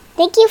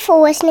Thank you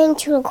for listening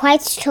to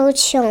Christ Church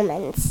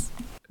Sermons.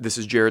 This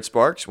is Jared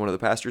Sparks, one of the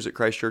pastors at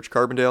Christ Church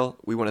Carbondale.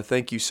 We want to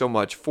thank you so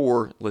much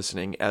for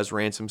listening, as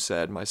Ransom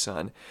said, my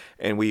son.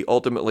 And we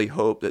ultimately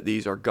hope that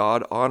these are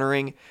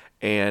God-honoring,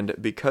 and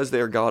because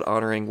they are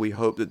God-honoring, we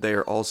hope that they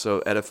are also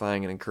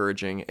edifying and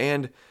encouraging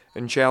and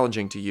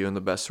challenging to you in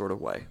the best sort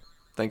of way.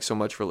 Thanks so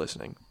much for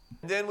listening.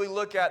 Then we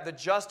look at the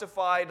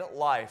justified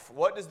life.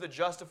 What does the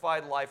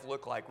justified life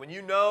look like? When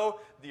you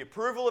know the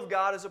approval of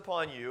God is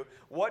upon you,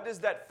 what does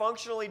that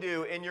functionally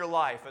do in your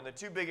life? And the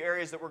two big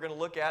areas that we're going to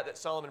look at that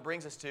Solomon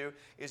brings us to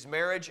is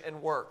marriage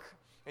and work.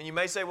 And you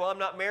may say, well, I'm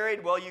not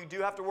married. Well, you do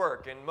have to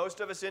work. And most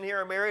of us in here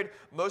are married.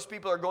 Most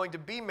people are going to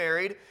be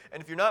married.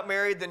 And if you're not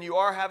married, then you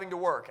are having to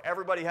work.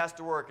 Everybody has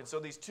to work. And so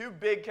these two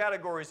big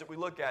categories that we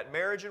look at,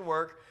 marriage and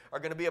work, are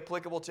going to be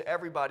applicable to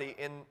everybody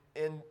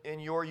in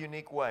your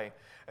unique way.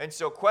 And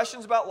so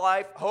questions about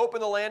life, hope in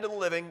the land of the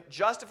living,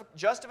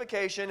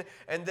 justification,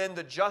 and then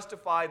the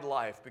justified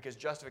life, because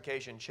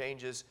justification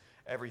changes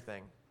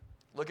everything.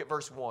 Look at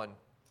verse 1.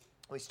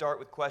 We start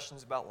with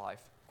questions about life.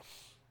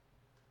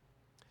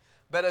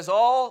 But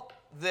all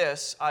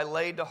this I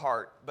laid to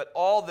heart,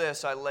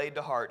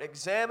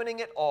 examining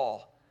it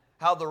all,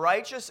 how the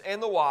righteous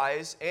and the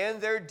wise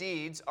and their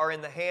deeds are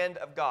in the hand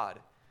of God.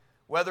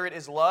 Whether it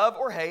is love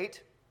or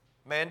hate,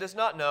 man does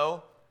not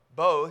know.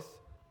 Both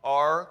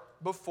are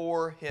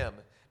before him.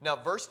 Now,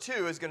 verse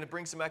 2 is going to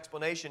bring some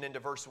explanation into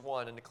verse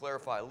 1 and to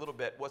clarify a little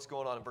bit what's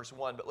going on in verse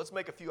 1. But let's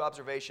make a few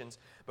observations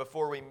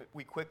before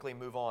we quickly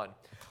move on.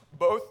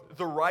 Both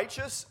the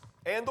righteous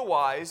and the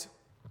wise,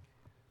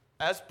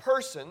 as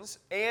persons,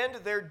 and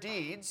their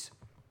deeds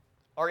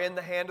are in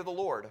the hand of the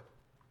Lord.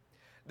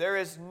 There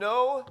is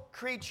no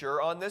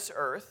creature on this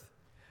earth,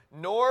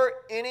 nor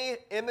any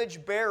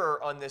image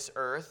bearer on this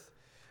earth,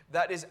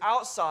 that is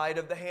outside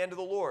of the hand of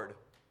the Lord.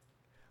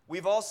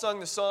 We've all sung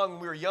the song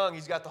when we were young,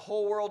 He's got the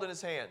whole world in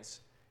His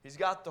hands. He's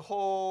got the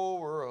whole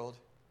world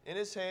in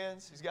His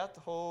hands. He's got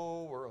the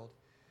whole world.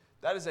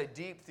 That is a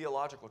deep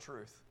theological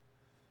truth.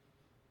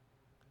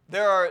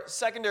 There are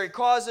secondary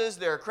causes,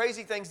 there are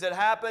crazy things that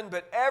happen,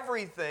 but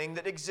everything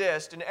that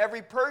exists and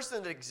every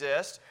person that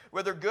exists,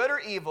 whether good or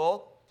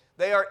evil,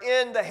 they are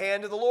in the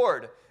hand of the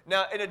Lord.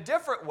 Now, in a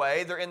different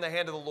way, they're in the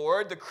hand of the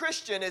Lord. The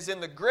Christian is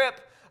in the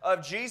grip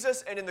of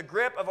Jesus and in the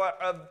grip of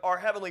our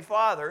Heavenly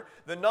Father.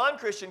 The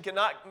non-Christian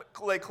cannot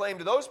lay claim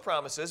to those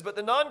promises, but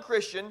the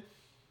non-Christian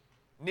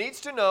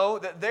needs to know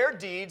that their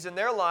deeds and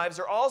their lives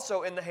are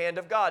also in the hand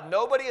of God.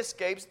 Nobody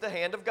escapes the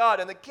hand of God.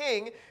 And the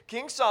king,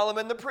 King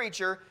Solomon, the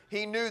preacher,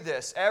 he knew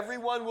this.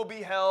 Everyone will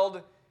be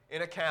held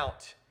in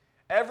account.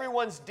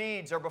 Everyone's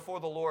deeds are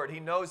before the Lord. He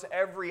knows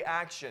every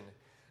action.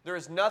 There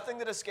is nothing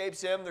that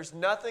escapes him. There's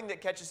nothing that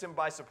catches him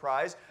by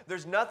surprise.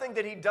 There's nothing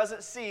that he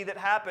doesn't see that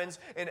happens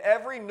in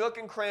every nook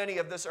and cranny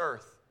of this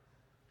earth.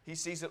 He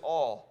sees it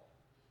all.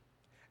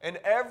 And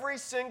every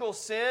single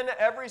sin,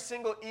 every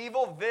single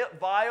evil,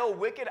 vile,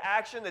 wicked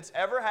action that's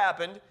ever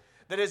happened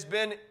that's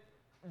been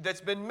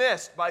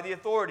missed by the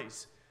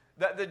authorities,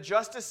 that the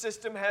justice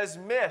system has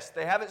missed,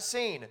 they haven't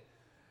seen,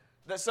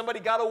 that somebody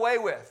got away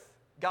with,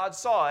 God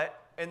saw it,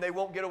 and they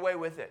won't get away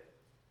with it.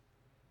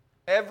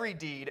 Every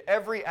deed,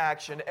 every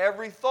action,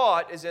 every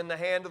thought is in the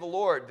hand of the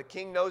Lord. The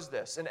king knows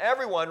this. And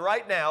everyone,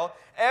 right now,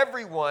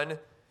 everyone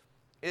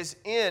is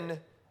in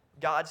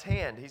God's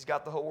hand. He's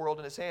got the whole world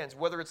in His hands,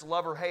 whether it's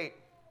love or hate.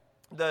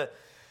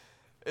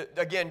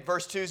 Again,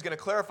 verse 2 is going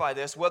to clarify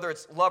this. Whether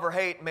it's love or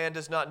hate, man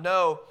does not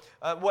know.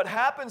 What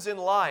happens in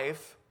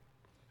life,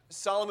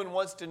 Solomon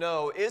wants to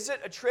know, is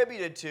it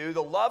attributed to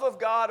the love of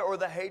God or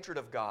the hatred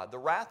of God, the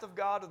wrath of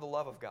God or the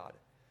love of God?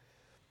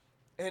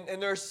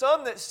 And there are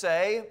some that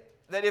say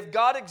that if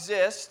God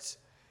exists,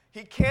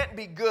 He can't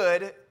be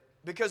good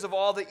because of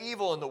all the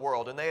evil in the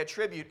world. And they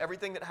attribute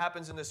everything that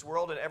happens in this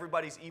world and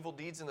everybody's evil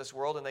deeds in this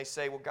world, and they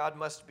say, well, God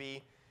must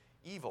be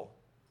evil.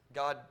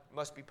 God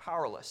must be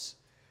powerless.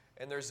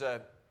 And there's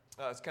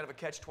it's kind of a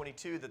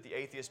catch-22 that the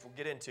atheist will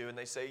get into, and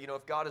they say,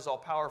 if God is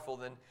all-powerful,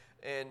 then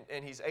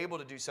and He's able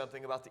to do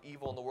something about the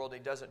evil in the world, and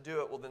He doesn't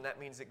do it, well, then that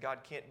means that God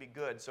can't be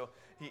good. So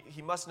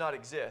He must not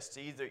exist.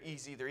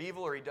 He's either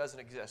evil or He doesn't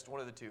exist. One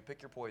of the two.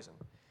 Pick your poison.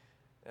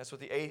 That's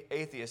what the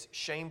atheist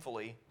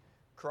shamefully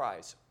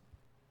cries.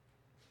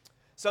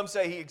 Some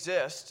say He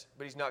exists,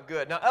 but He's not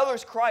good. Now,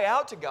 others cry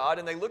out to God,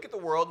 and they look at the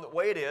world and the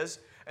way it is,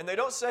 and they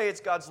don't say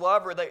it's God's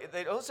love, or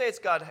they don't say it's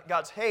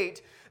God's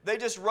hate. They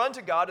just run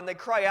to God, and they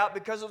cry out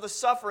because of the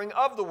suffering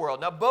of the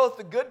world. Now, both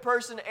the good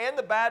person and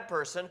the bad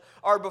person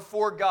are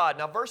before God.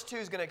 Now, verse 2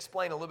 is going to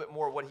explain a little bit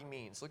more what he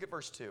means. Look at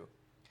verse 2.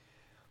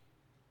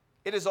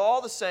 It is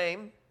all the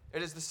same.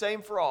 It is the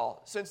same for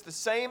all. Since the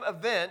same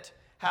event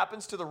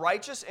happens to the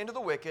righteous and to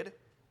the wicked,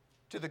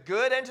 to the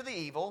good and to the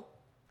evil,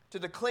 to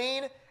the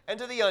clean and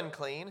to the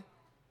unclean,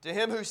 to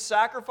him who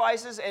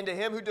sacrifices and to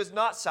him who does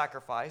not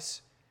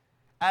sacrifice.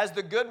 As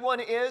the good one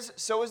is,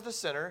 so is the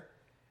sinner,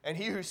 and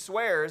he who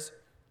swears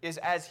is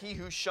as he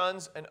who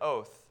shuns an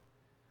oath.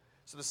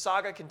 So the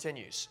saga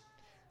continues.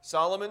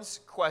 Solomon's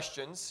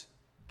questions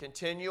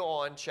continue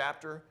on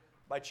chapter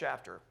by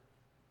chapter.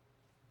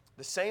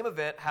 The same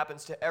event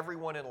happens to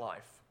everyone in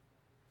life.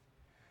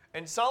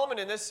 And Solomon,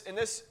 in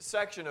this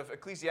section of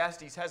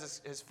Ecclesiastes,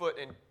 has his foot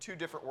in two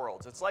different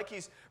worlds. It's like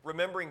he's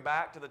remembering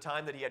back to the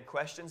time that he had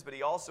questions, but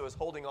he also is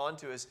holding on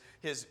to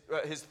his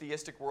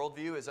theistic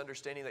worldview, his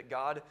understanding that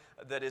God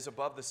that is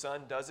above the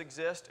sun does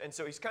exist. And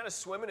so he's kind of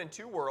swimming in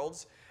two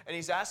worlds, and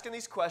he's asking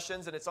these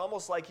questions, and it's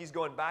almost like he's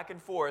going back and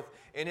forth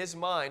in his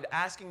mind,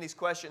 asking these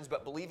questions,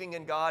 but believing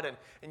in God,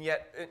 and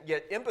yet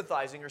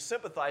empathizing or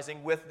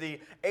sympathizing with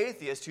the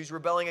atheist who's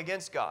rebelling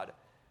against God.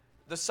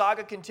 The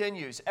saga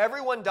continues.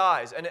 Everyone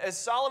dies. And as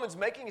Solomon's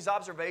making his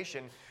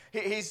observation,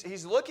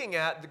 he's looking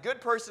at the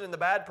good person and the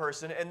bad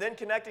person and then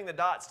connecting the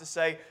dots to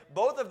say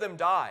both of them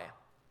die.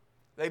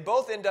 They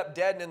both end up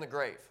dead and in the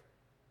grave.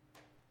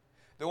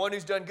 The one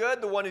who's done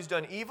good, the one who's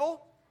done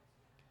evil,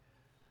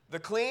 the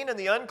clean and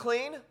the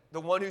unclean,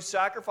 the one who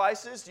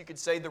sacrifices, you could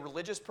say the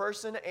religious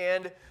person,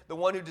 and the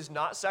one who does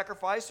not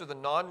sacrifice, or the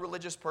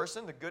non-religious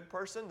person, the good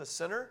person, the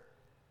sinner.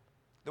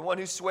 The one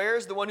who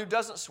swears, the one who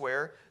doesn't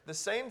swear, the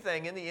same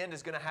thing in the end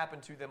is going to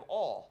happen to them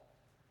all.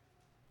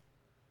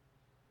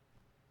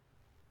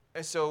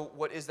 And so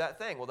what is that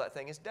thing? Well, that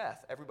thing is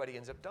death. Everybody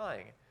ends up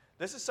dying.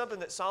 This is something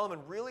that Solomon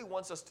really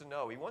wants us to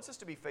know. He wants us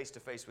to be face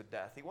to face with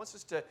death. He wants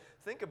us to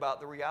think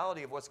about the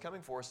reality of what's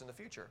coming for us in the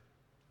future.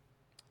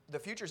 The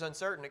future is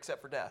uncertain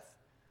except for death.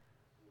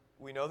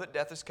 We know that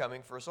death is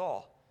coming for us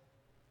all.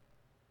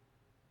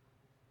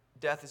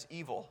 Death is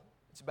evil.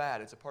 It's bad.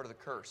 It's a part of the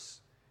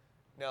curse.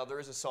 Now, there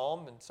is a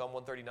psalm in Psalm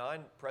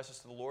 139, precious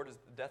to the Lord is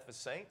the death of his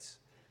saints,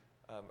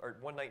 or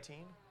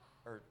 119,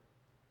 or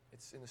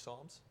it's in the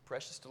Psalms.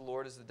 Precious to the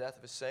Lord is the death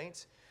of his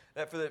saints.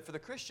 Now, for the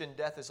Christian,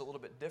 death is a little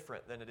bit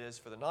different than it is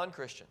for the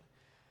non-Christian.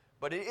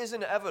 But it is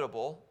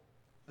inevitable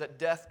that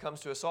death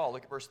comes to us all.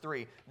 Look at verse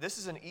 3. This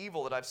is an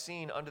evil that I've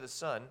seen under the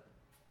sun,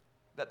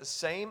 that the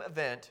same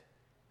event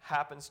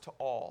happens to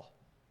all.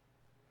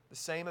 The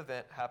same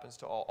event happens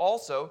to all.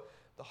 Also,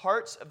 the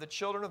hearts of the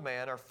children of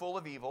man are full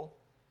of evil,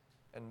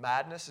 and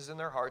madness is in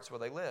their hearts where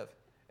they live.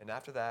 And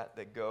after that,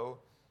 they go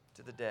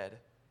to the dead.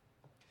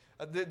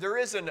 There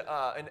is an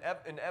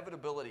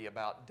inevitability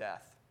about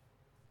death.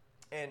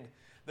 And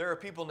there are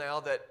people now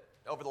that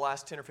over the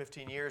last 10 or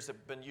 15 years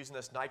have been using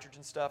this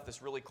nitrogen stuff,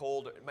 this really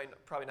cold,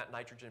 probably not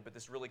nitrogen, but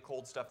this really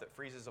cold stuff that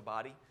freezes a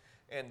body.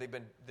 And they've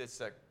been this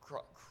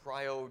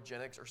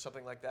cryogenics or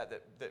something like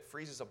that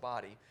freezes a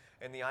body.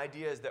 And the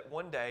idea is that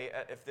one day,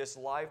 if this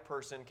live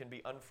person can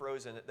be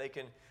unfrozen, that they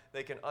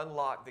can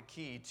unlock the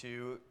key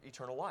to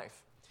eternal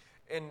life.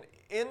 And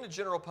in the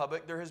general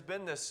public, there has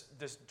been this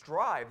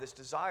drive, this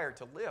desire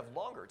to live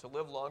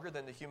longer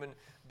than the human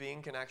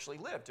being can actually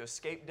live, to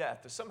escape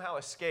death, to somehow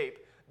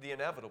escape the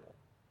inevitable.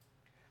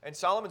 And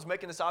Solomon's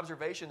making this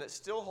observation that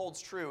still holds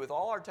true with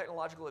all our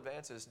technological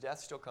advances. Death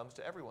still comes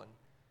to everyone,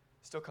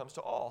 still comes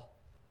to all.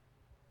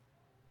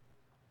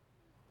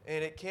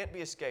 And it can't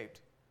be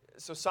escaped.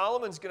 So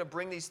Solomon's going to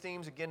bring these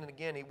themes again and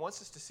again. He wants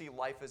us to see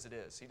life as it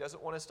is. He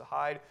doesn't want us to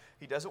hide.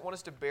 He doesn't want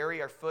us to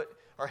bury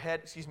our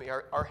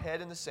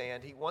head in the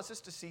sand. He wants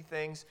us to see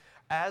things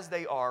as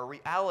they are,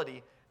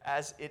 reality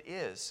as it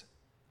is.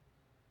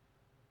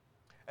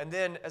 And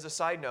then, as a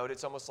side note,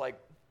 it's almost like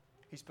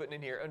he's putting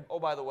in here, and oh,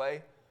 by the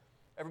way,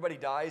 everybody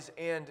dies,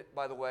 and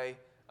by the way,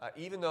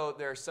 even though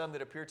there are some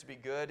that appear to be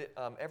good,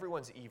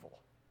 everyone's evil.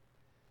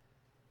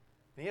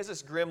 And he has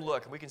this grim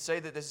look, and we can say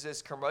that this is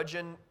his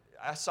curmudgeon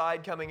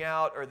side coming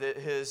out, or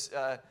his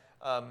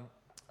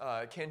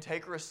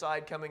cantankerous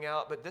side coming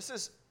out, but this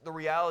is the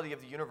reality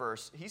of the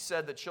universe. He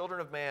said the children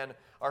of man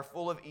are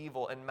full of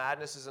evil, and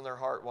madness is in their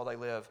heart while they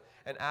live,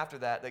 and after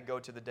that they go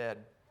to the dead.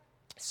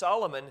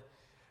 Solomon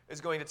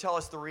is going to tell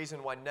us the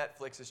reason why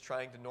Netflix is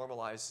trying to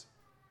normalize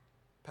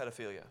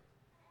pedophilia,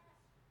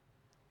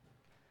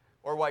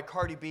 or why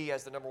Cardi B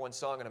has the #1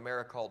 song in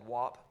America called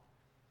WAP,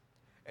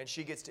 and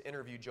she gets to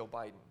interview Joe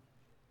Biden.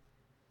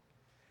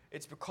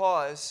 It's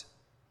because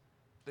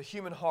the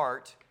human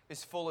heart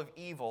is full of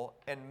evil,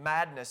 and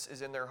madness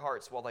is in their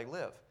hearts while they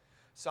live.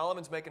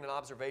 Solomon's making an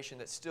observation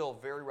that's still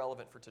very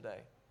relevant for today.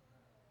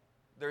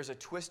 There's a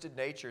twisted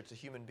nature to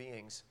human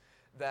beings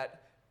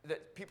that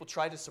people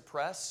try to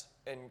suppress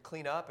and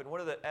clean up, and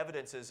one of the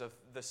evidences of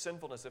the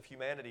sinfulness of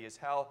humanity is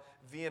how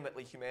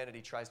vehemently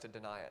humanity tries to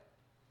deny it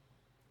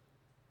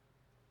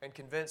and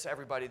convince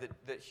everybody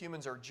that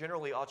humans are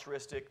generally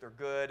altruistic, they're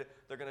good,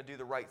 they're going to do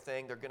the right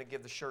thing, they're going to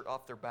give the shirt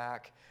off their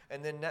back.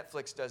 And then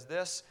Netflix does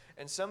this,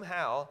 and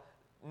somehow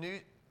new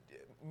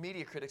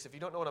media critics, if you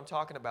don't know what I'm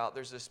talking about,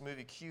 there's this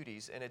movie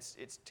Cuties, and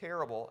it's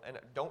terrible, and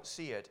don't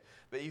see it,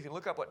 but you can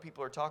look up what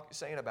people are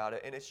saying about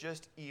it, and it's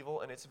just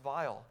evil and it's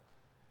vile.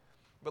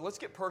 But let's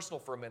get personal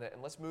for a minute,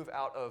 and let's move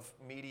out of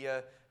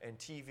media and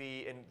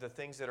TV and the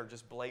things that are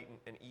just blatant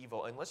and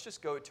evil, and let's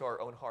just go to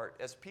our own heart.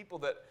 As people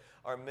that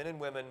are men and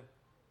women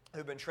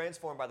who've been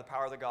transformed by the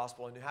power of the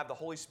gospel and who have the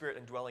Holy Spirit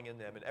indwelling in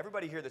them. And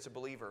everybody here that's a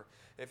believer,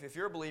 if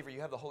you're a believer,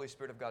 you have the Holy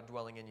Spirit of God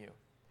dwelling in you.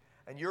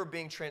 And you're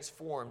being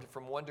transformed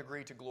from one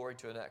degree to glory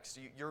to the next.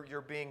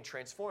 You're being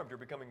transformed. You're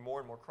becoming more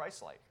and more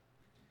Christ-like.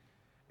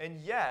 And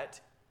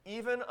yet,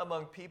 even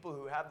among people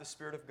who have the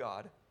Spirit of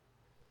God,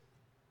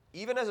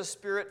 even as a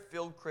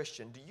Spirit-filled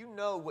Christian, do you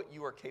know what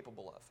you are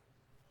capable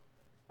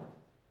of?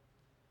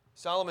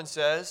 Solomon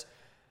says,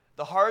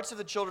 the hearts of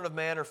the children of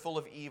man are full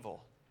of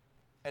evil,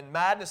 and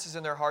madness is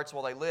in their hearts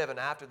while they live, and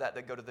after that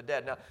they go to the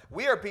dead. Now,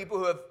 we are people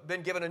who have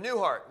been given a new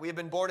heart. We have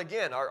been born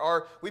again.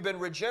 We've been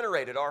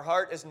regenerated. Our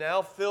heart is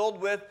now filled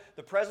with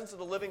the presence of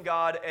the living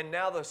God, and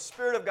now the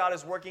Spirit of God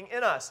is working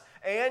in us.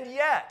 And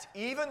yet,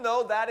 even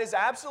though that is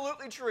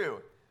absolutely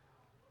true,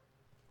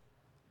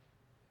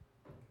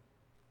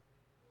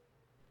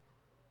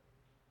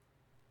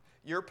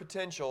 your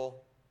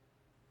potential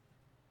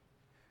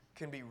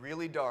can be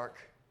really dark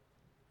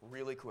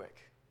really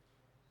quick.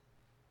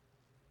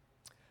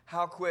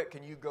 How quick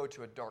can you go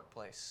to a dark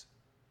place?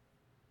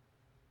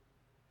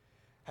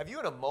 Have you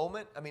in a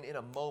moment,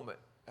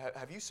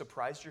 have you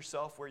surprised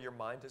yourself where your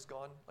mind has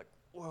gone? Like,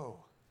 whoa,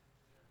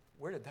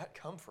 where did that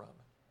come from?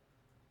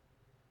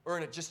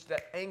 Or just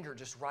that anger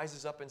just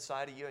rises up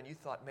inside of you and you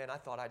thought, man, I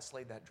thought I'd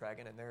slayed that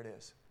dragon, and there it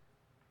is.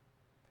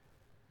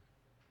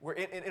 Where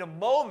in a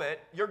moment,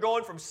 you're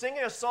going from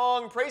singing a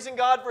song, praising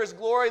God for His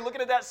glory, looking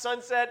at that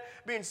sunset,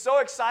 being so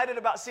excited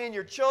about seeing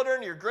your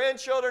children, your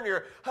grandchildren,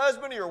 your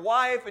husband, or your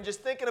wife, and just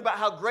thinking about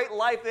how great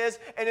life is,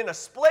 and in a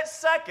split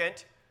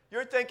second,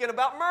 you're thinking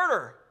about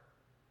murder.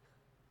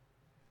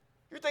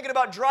 You're thinking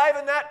about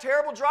driving that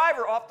terrible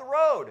driver off the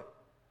road.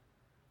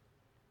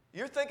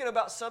 You're thinking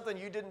about something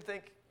you didn't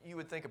think you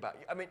would think about.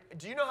 I mean,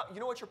 do you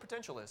know what your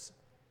potential is?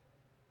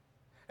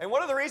 And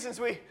another reason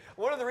we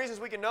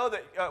can know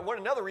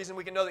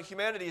that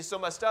humanity is so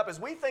messed up is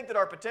we think that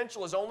our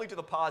potential is only to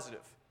the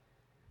positive.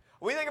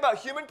 When we think about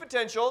human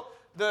potential,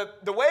 the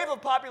wave of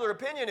popular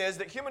opinion is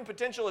that human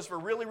potential is for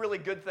really, really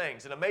good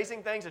things and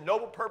amazing things and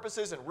noble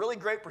purposes and really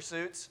great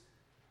pursuits.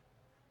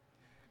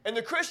 And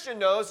the Christian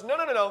knows,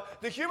 no.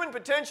 The human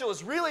potential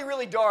is really,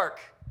 really dark.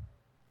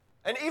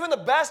 And even the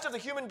best of the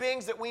human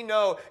beings that we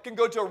know can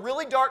go to a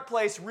really dark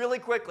place really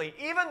quickly,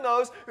 even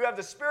those who have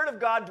the Spirit of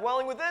God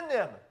dwelling within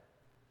them.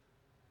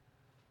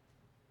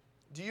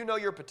 Do you know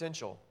your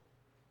potential?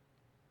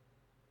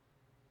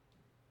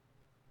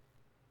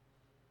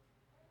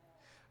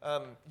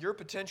 Your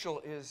potential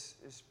is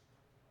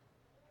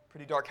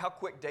pretty dark. How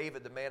quick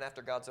David, the man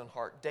after God's own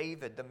heart,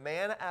 David, the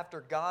man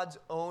after God's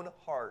own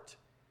heart,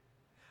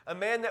 a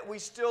man that we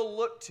still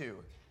look to,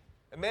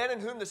 a man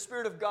in whom the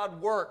Spirit of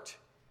God worked,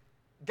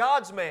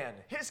 God's man,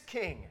 His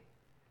king,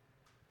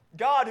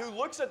 God who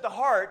looks at the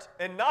heart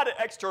and not at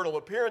external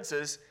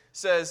appearances,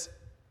 says,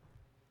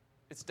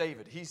 it's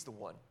David, he's the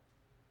one.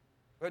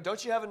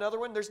 Don't you have another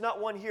one? There's not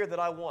one here that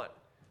I want.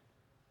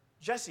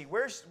 Jesse,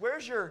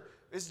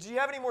 do you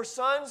have any more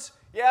sons?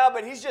 Yeah,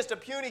 but he's just a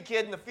puny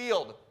kid in the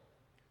field.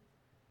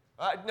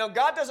 Now,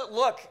 God doesn't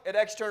look at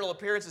external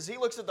appearances. He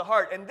looks at the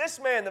heart. And this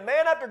man, the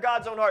man after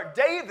God's own heart,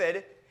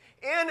 David,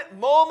 in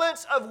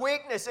moments of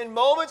weakness, in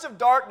moments of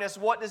darkness,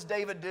 what does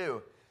David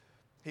do?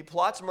 He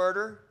plots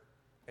murder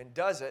and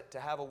does it to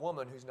have a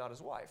woman who's not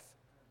his wife.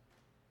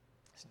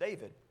 It's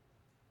David.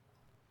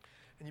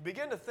 And you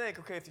begin to think,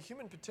 okay, if the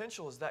human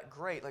potential is that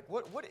great, like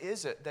what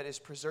is it that is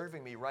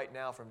preserving me right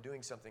now from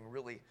doing something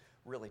really,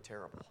 really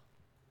terrible?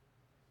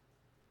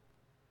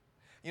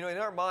 You know, in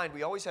our mind,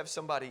 we always have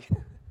somebody,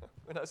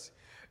 when I was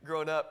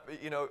growing up,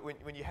 you know,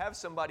 when you have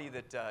somebody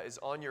that is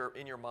in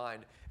your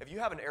mind, if you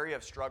have an area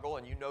of struggle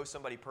and you know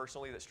somebody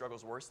personally that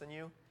struggles worse than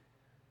you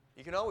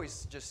can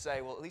always just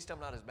say, well, at least I'm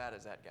not as bad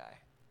as that guy.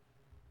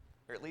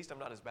 Or at least I'm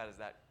not as bad as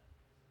that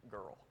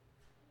girl.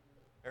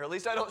 Or at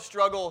least I don't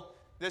struggle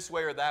this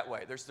way or that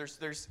way. There's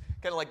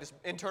kind of like this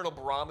internal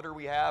barometer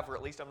we have, or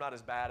at least I'm not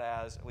as bad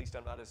as, at least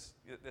I'm not as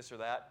this or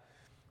that.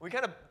 We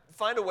kind of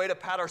find a way to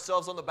pat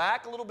ourselves on the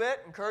back a little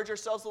bit, encourage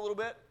ourselves a little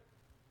bit.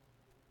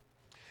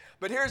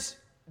 But here's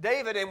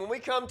David, and when we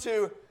come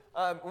to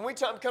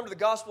the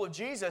gospel of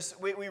Jesus,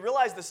 we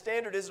realize the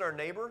standard isn't our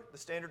neighbor, the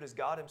standard is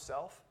God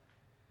Himself.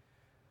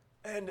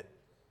 And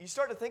you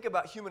start to think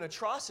about human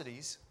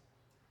atrocities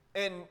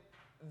and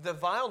the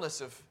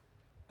vileness of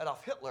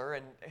Adolf Hitler,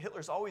 and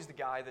Hitler's always the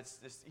guy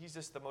he's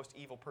just the most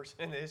evil person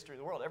in the history of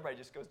the world. Everybody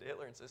just goes to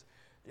Hitler and says,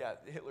 yeah,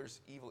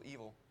 Hitler's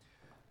evil.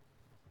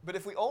 But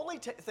if we only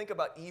think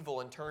about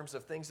evil in terms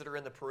of things that are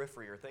in the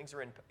periphery, or things that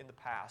are in the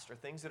past, or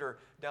things that are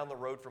down the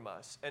road from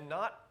us, and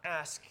not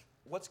ask,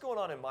 what's going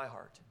on in my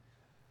heart,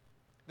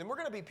 then we're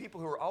going to be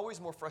people who are always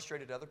more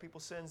frustrated at other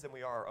people's sins than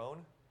we are our own.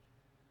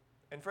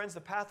 And friends,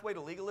 the pathway to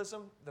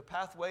legalism, the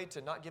pathway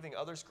to not giving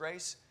others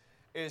grace,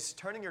 is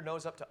turning your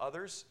nose up to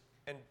others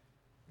and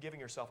giving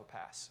yourself a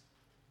pass.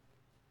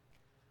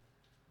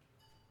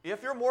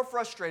 If you're more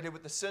frustrated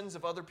with the sins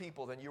of other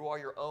people than you are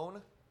your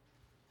own,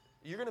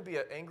 you're going to be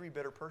an angry,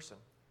 bitter person.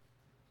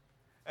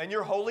 And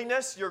your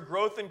holiness, your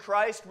growth in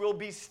Christ will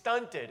be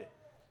stunted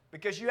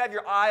because you have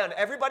your eye on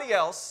everybody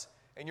else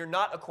and you're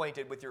not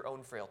acquainted with your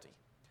own frailty.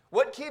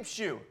 What keeps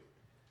you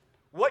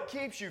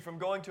from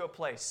going to a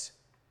place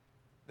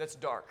that's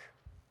dark?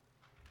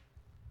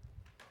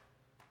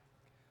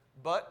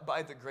 But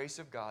by the grace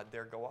of God,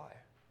 there go I.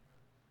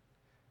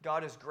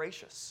 God is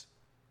gracious.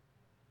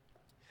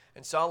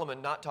 And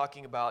Solomon, not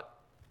talking about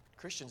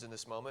Christians in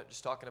this moment,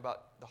 just talking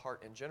about the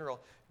heart in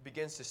general,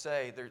 begins to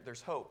say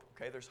there's hope.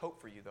 Okay, there's hope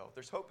for you though.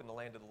 There's hope in the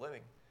land of the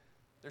living.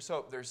 There's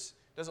hope. There's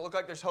Doesn't look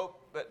like there's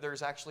hope, but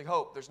there's actually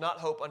hope. There's not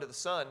hope under the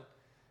sun,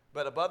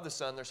 but above the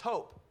sun there's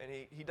hope. And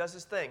he does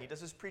his thing. He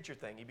does his preacher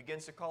thing. He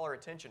begins to call our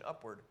attention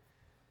upward.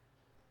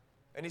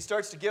 And he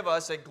starts to give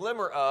us a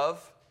glimmer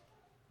of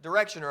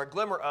direction or a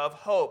glimmer of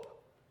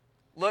hope.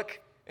 Look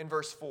in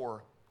verse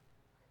 4.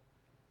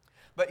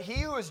 But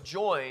he who is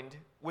joined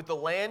with the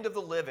land of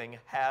the living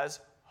has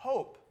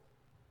hope.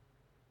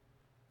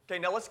 Okay,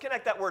 now let's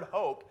connect that word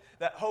hope,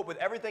 with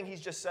everything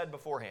he's just said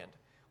beforehand.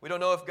 We don't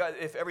know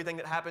if everything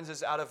that happens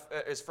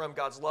is from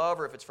God's love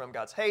or if it's from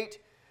God's hate.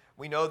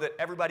 We know that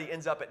everybody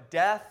ends up at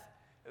death.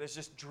 It's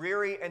just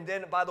dreary. And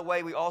then, by the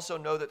way, we also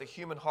know that the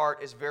human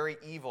heart is very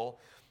evil,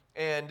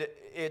 and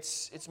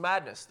it's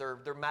madness.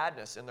 They're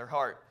madness in their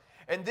heart.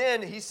 And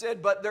then he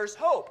said, but there's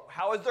hope.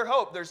 How is there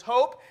hope? There's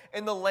hope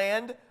in the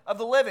land of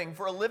the living.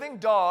 For a living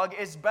dog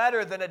is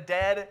better than a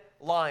dead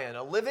lion.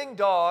 A living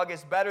dog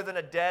is better than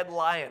a dead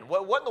lion.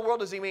 What in the world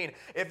does he mean?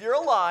 If you're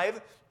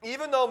alive,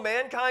 even though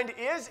mankind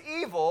is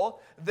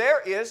evil,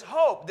 there is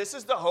hope. This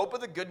is the hope of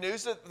the good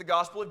news of the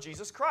gospel of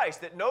Jesus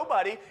Christ. That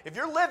nobody, if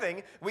you're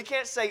living, we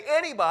can't say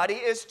anybody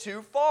is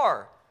too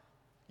far.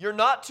 You're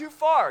not too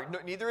far.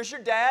 Neither is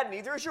your dad,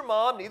 neither is your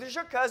mom, neither is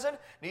your cousin,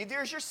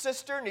 neither is your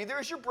sister, neither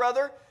is your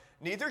brother,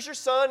 neither is your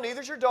son,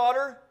 neither is your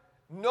daughter.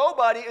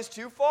 Nobody is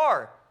too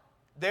far.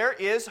 There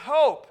is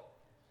hope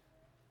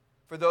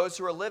for those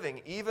who are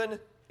living, even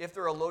if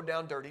they're a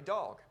low-down, dirty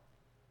dog.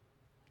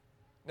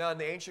 Now, in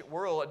the ancient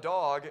world, a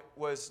dog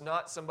was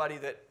not somebody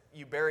that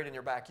you buried in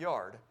your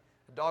backyard.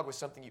 A dog was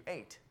something you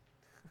ate.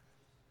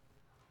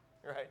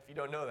 Right? If you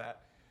don't know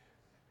that.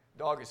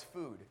 Dog is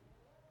food.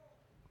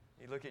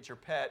 You look at your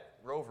pet,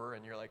 Rover,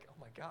 and you're like, oh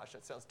my gosh,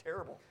 that sounds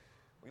terrible.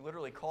 We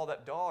literally call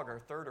that dog our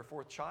third or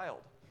fourth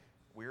child.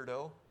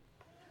 Weirdo.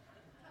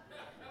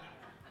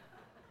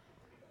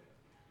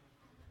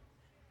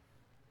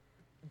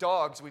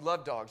 Dogs, we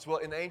love dogs. Well,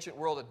 in the ancient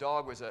world, a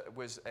dog was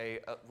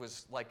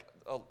like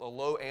a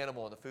low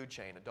animal in the food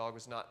chain. A dog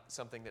was not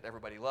something that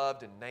everybody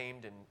loved and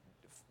named and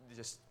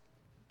just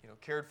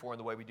cared for in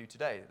the way we do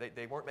today.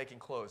 They weren't making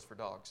clothes for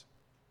dogs.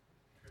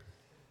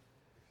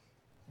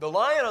 The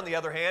lion, on the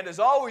other hand, has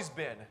always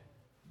been,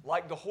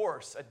 like the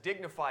horse, a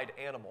dignified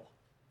animal,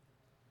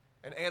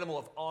 an animal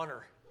of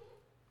honor.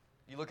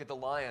 You look at the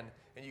lion,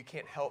 and you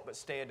can't help but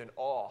stand in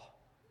awe.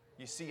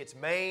 You see its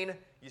mane,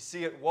 you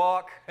see it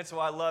walk. That's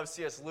why I love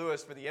C.S.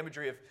 Lewis for the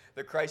imagery of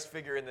the Christ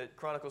figure in the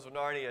Chronicles of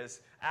Narnia as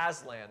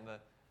Aslan,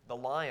 the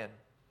lion.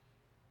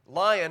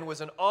 Lion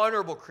was an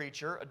honorable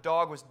creature, a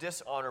dog was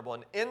dishonorable.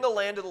 And in the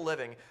land of the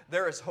living,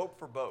 there is hope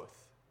for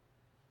both.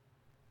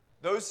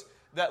 Those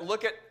that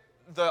look at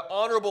the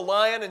honorable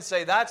lion and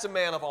say, that's a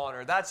man of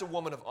honor, that's a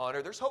woman of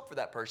honor, there's hope for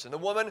that person.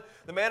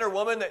 The man or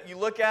woman that you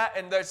look at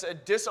and there's a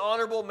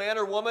dishonorable man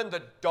or woman,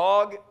 the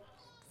dog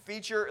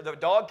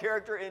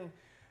character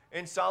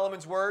in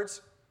Solomon's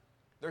words,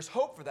 there's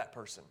hope for that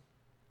person.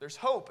 There's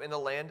hope in the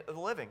land of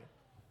the living.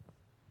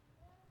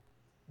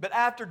 But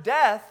after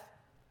death,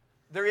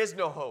 there is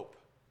no hope.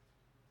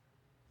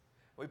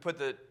 We put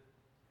the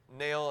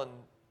nail and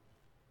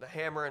the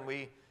hammer and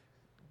we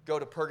go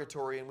to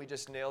purgatory and we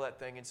just nail that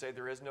thing and say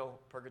there is no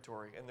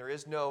purgatory and there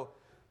is no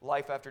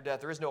life after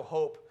death. There is no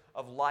hope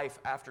of life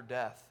after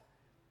death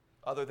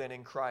other than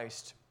in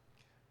Christ.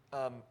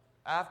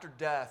 After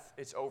death,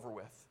 it's over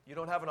with. You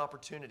don't have an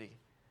opportunity.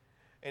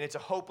 And it's a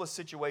hopeless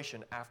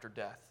situation after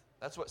death.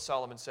 That's what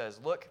Solomon says.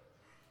 Look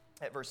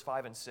at verse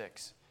 5 and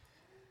 6.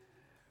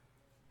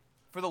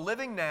 For the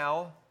living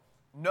now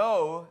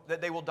know that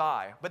they will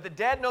die, but the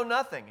dead know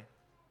nothing,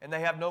 and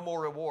they have no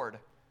more reward.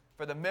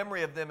 For the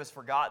memory of them is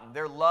forgotten.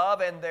 Their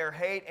love and their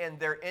hate and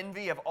their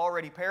envy have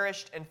already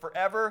perished, and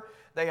forever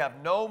they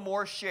have no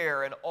more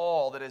share in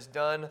all that is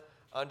done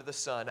under the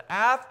sun.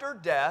 After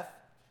death,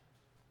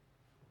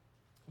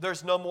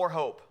 there's no more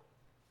hope.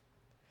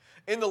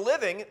 In the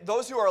living,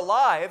 those who are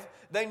alive,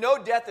 they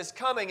know death is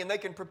coming and they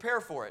can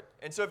prepare for it.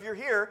 And so if you're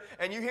here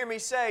and you hear me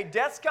say,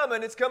 death's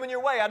coming, it's coming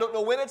your way. I don't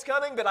know when it's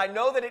coming, but I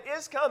know that it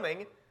is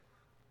coming.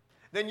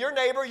 Then your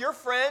neighbor, your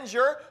friends,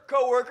 your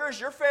coworkers,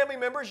 your family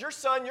members, your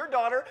son, your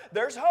daughter,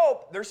 there's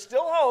hope. There's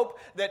still hope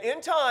that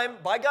in time,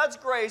 by God's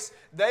grace,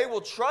 they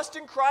will trust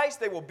in Christ,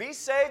 they will be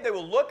saved, they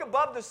will look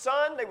above the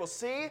sun, they will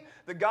see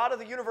the God of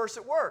the universe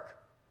at work.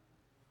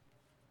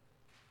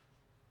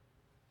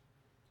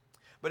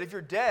 But if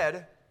you're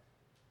dead,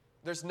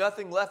 there's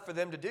nothing left for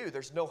them to do.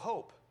 There's no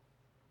hope.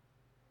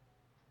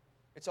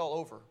 It's all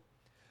over.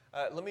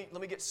 Let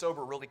me get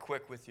sober really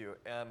quick with you.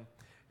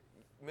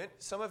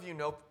 Some of you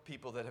know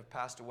people that have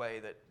passed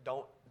away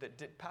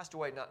that passed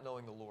away not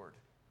knowing the Lord.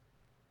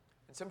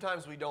 And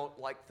sometimes we don't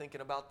like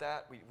thinking about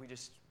that. We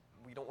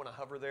don't want to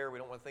hover there. We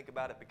don't want to think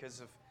about it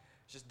because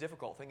it's just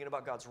difficult. Thinking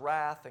about God's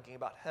wrath, thinking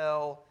about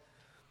hell,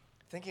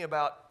 thinking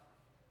about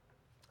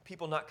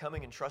people not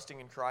coming and trusting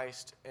in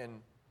Christ.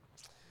 And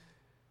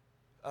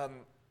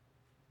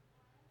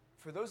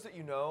for those that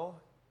you know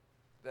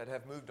that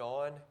have moved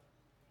on,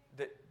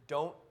 that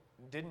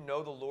didn't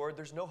know the Lord,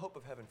 there's no hope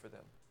of heaven for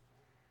them.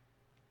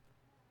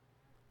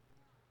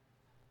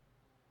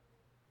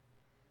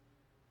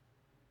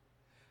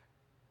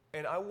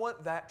 And I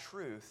want that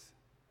truth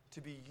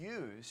to be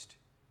used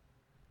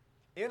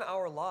in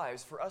our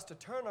lives for us to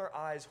turn our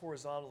eyes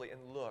horizontally and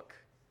look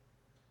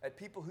at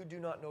people who do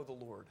not know the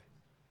Lord.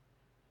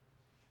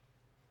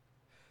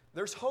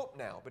 There's hope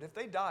now, but if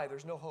they die,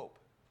 there's no hope.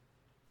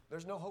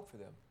 There's no hope for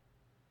them.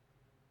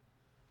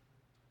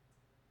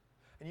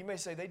 And you may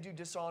say, they do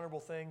dishonorable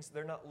things.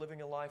 They're not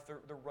living a life.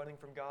 They're running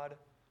from God.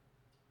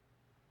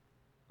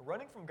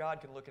 Running from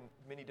God can look in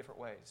many different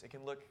ways. It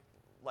can look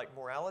like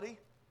morality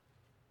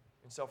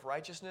and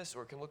self-righteousness,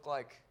 or it can look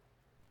like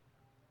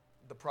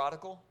the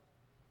prodigal,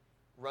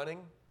 running,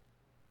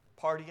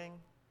 partying,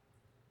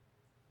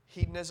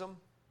 hedonism.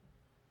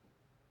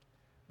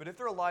 But if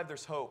they're alive,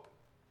 there's hope.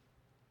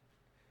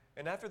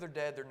 And after they're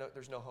dead,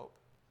 there's no hope.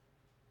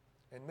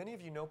 And many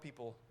of you know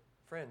people,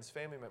 friends,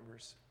 family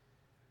members,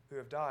 who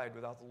have died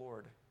without the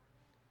Lord.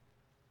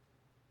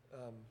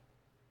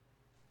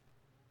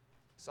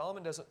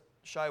 Solomon doesn't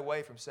shy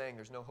away from saying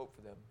there's no hope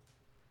for them.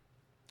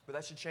 But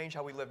that should change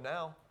how we live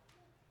now.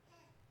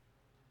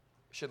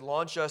 It should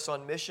launch us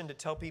on mission to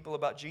tell people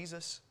about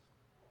Jesus,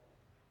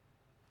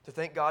 to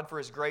thank God for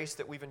His grace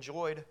that we've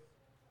enjoyed.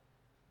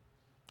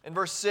 In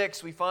verse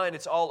 6, we find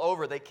it's all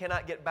over. They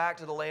cannot get back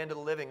to the land of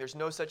the living. There's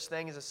no such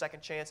thing as a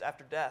second chance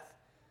after death.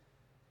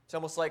 It's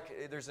almost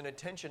like there's an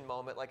attention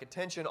moment, like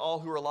attention, all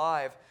who are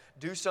alive.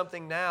 Do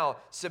something now.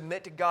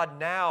 Submit to God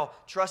now.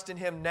 Trust in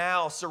Him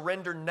now.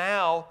 Surrender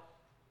now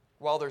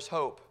while there's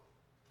hope.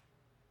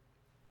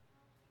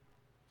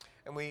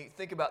 And we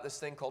think about this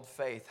thing called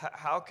faith.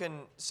 How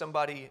can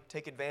somebody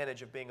take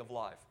advantage of being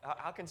alive?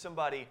 How can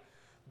somebody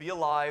be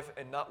alive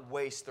and not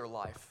waste their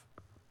life?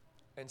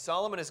 And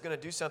Solomon is going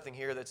to do something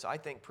here that's, I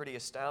think, pretty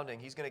astounding.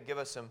 He's going to give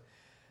us some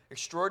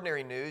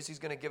extraordinary news. He's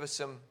going to give us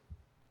some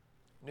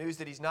news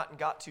that he's not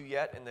got to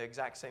yet in the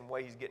exact same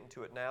way he's getting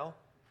to it now.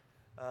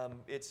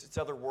 It's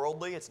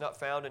otherworldly. It's not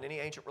found in any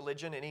ancient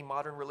religion, any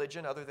modern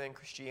religion other than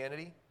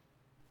Christianity.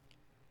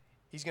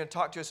 He's going to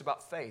talk to us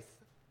about faith.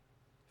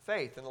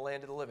 Faith in the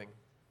land of the living.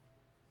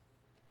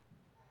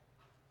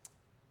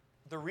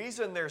 The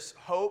reason there's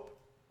hope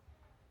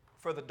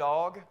for the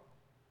dog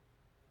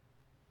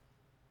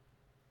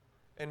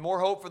and more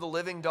hope for the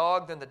living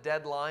dog than the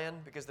dead lion,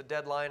 because the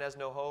dead lion has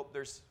no hope,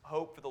 there's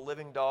hope for the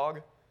living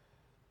dog,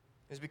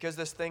 is because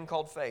this thing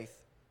called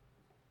faith.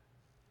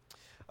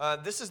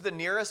 This is the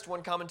nearest,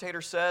 one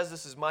commentator says,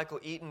 this is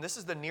Michael Eaton, this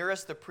is the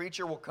nearest the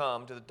preacher will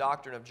come to the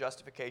doctrine of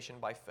justification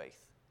by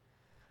faith.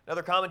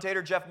 Another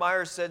commentator, Jeff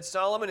Myers, said,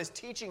 Solomon is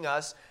teaching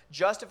us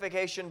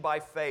justification by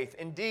faith.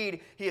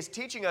 Indeed, he is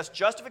teaching us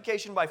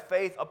justification by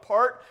faith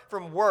apart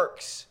from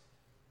works,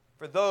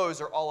 for those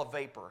are all a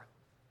vapor.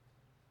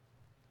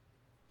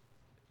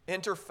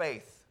 Enter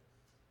faith.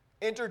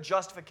 Enter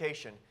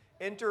justification.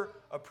 Enter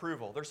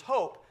approval. There's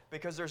hope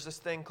because there's this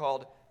thing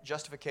called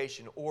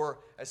justification, or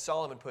as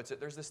Solomon puts it,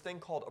 there's this thing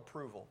called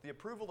approval, the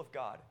approval of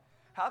God.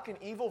 How can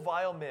evil,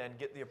 vile men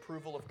get the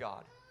approval of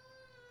God?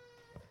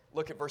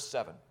 Look at verse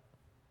 7.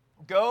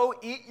 Go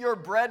eat your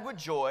bread with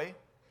joy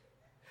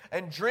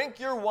and drink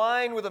your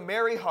wine with a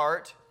merry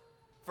heart,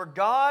 for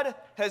God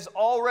has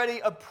already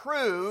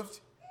approved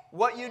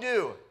what you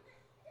do.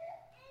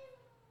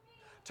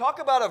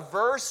 Talk about a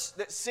verse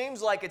that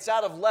seems like it's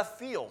out of left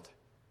field.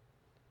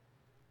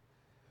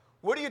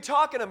 What are you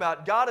talking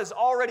about? God has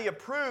already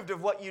approved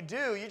of what you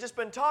do. You've just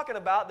been talking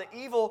about the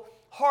evil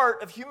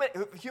heart of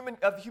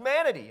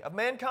humanity, of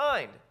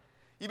mankind.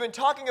 You've been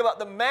talking about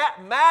the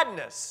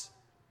madness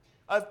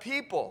of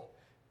people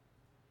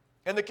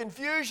and the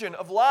confusion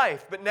of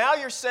life. But now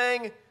you're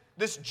saying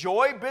this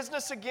joy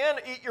business again,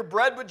 eat your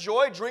bread with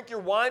joy, drink your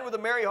wine with a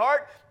merry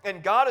heart,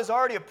 and God has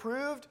already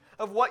approved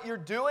of what you're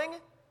doing?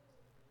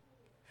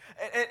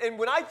 And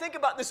when I think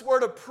about this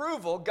word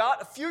approval,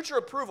 God, future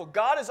approval,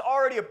 God has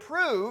already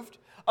approved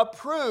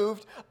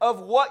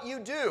of what you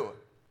do.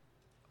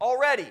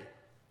 Already.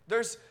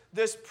 There's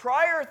this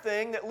prior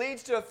thing that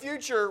leads to a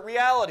future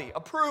reality,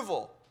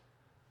 approval.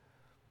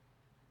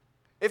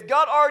 If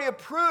God already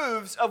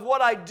approves of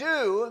what I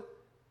do,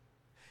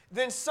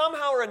 then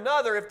somehow or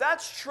another, if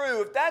that's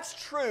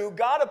true,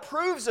 God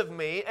approves of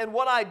me and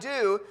what I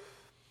do,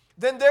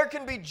 then there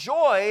can be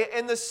joy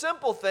in the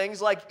simple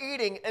things like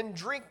eating and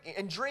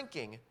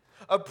drinking.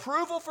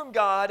 Approval from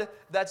God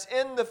that's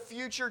in the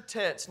future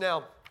tense.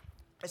 Now,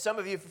 some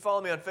of you, if you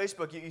follow me on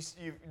Facebook,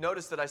 you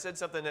noticed that I said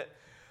something that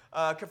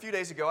a few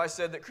days ago. I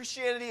said that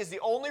Christianity is the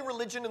only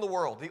religion in the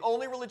world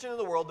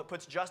that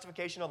puts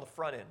justification on the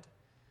front end.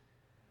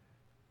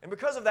 And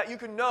because of that, you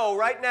can know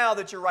right now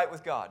that you're right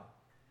with God.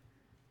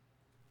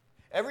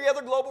 Every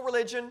other global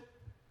religion,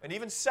 and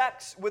even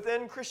sects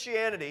within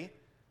Christianity,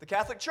 the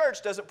Catholic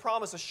Church doesn't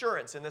promise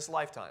assurance in this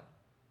lifetime.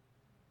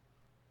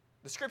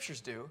 The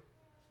Scriptures do.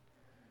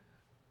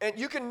 And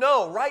you can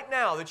know right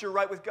now that you're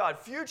right with God.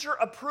 Future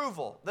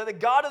approval, that the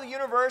God of the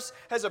universe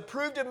has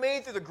approved of me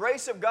through the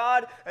grace of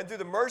God and through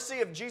the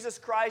mercy of Jesus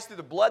Christ, through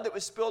the blood that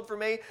was spilled for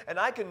me. And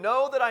I can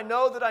know that I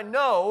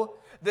know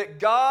that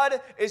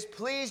God is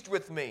pleased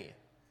with me,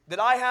 that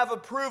I have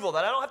approval,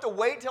 that I don't have to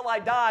wait till I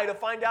die to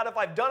find out if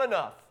I've done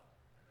enough.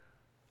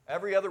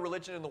 Every other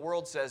religion in the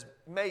world says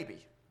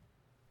maybe.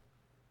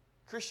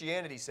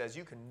 Christianity says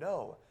you can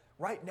know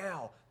right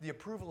now the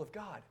approval of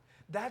God.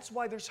 That's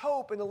why there's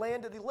hope in the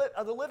land of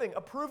the living,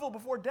 approval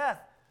before death.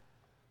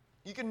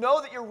 You can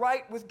know that you're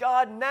right with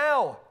God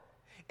now.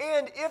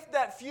 And if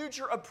that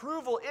future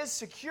approval is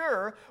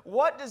secure,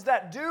 what does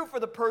that do for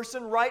the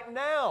person right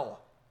now?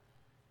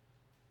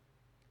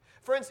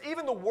 Friends,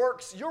 even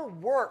your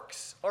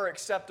works are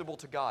acceptable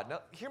to God. Now,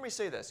 hear me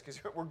say this, because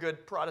we're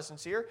good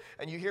Protestants here,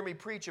 and you hear me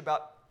preach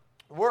about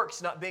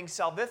works not being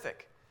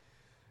salvific.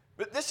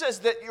 But this says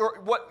that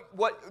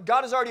what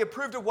God has already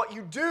approved of what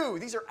you do.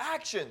 These are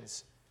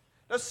actions.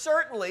 Now,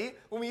 certainly,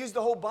 when we use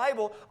the whole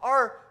Bible,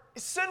 our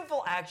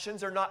sinful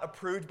actions are not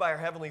approved by our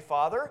Heavenly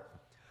Father,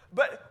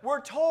 but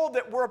we're told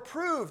that we're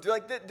approved,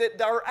 like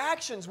that our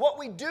actions, what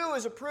we do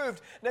is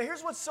approved. Now,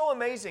 here's what's so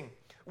amazing.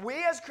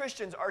 We as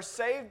Christians are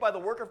saved by the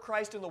work of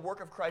Christ and the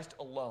work of Christ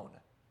alone.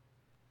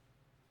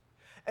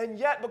 And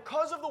yet,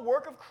 because of the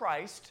work of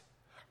Christ,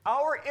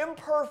 our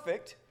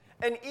imperfect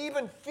and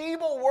even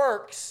feeble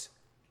works,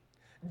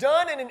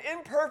 done in an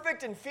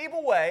imperfect and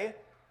feeble way,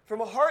 from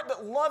a heart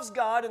that loves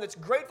God and that's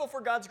grateful for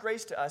God's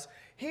grace to us,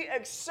 He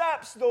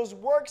accepts those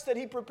works that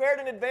He prepared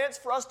in advance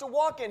for us to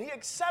walk in. He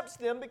accepts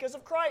them because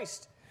of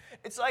Christ.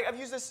 It's like, I've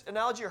used this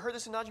analogy or heard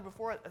this analogy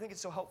before. I think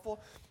it's so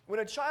helpful. When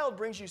a child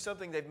brings you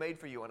something they've made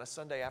for you on a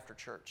Sunday after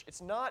church,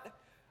 it's not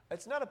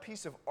a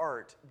piece of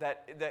art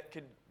that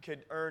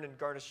could earn and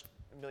garnish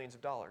millions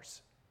of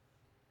dollars.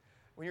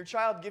 When your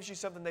child gives you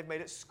something they've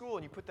made at school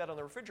and you put that on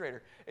the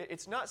refrigerator,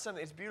 it's not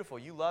something, it's beautiful.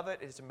 You love it,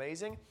 it's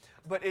amazing,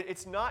 but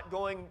it's not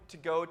going to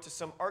go to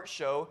some art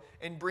show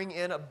and bring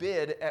in a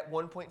bid at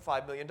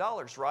 $1.5 million,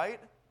 right?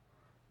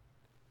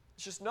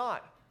 It's just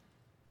not.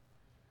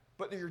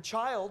 But they're your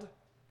child,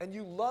 and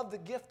you love the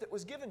gift that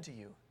was given to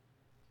you.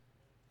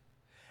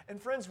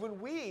 And friends, when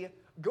we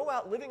go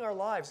out living our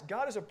lives,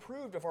 God has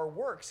approved of our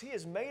works. He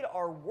has made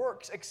our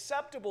works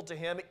acceptable to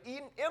Him,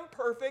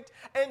 imperfect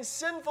and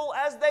sinful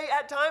as they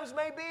at times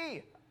may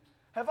be.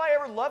 Have I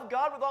ever loved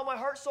God with all my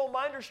heart, soul,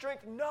 mind, or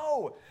strength?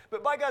 No.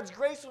 But by God's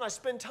grace, when I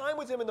spend time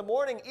with Him in the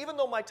morning, even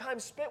though my time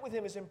spent with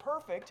Him is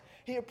imperfect,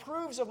 He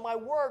approves of my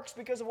works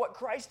because of what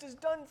Christ has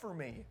done for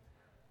me.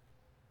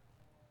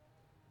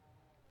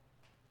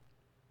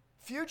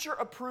 Future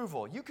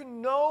approval. You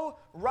can know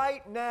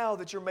right now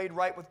that you're made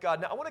right with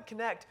God. Now, I want to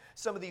connect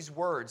some of these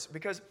words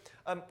because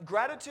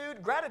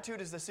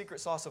gratitude is the secret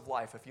sauce of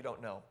life, if you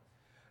don't know.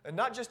 And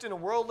not just in a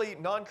worldly,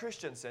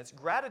 non-Christian sense.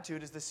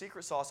 Gratitude is the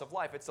secret sauce of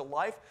life. It's a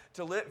life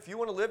to live. If you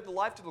want to live the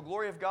life to the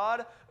glory of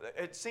God,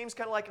 it seems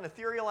kind of like an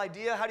ethereal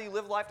idea. How do you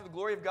live life to the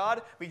glory of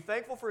God? Be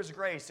thankful for His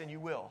grace, and you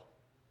will.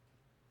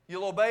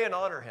 You'll obey and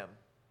honor Him.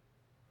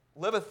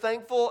 Live a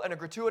thankful and a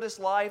gratuitous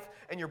life,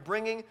 and you're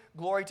bringing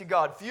glory to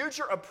God.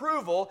 Future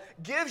approval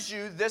gives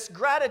you this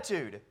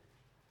gratitude.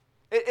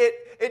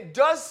 It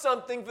does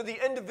something for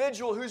the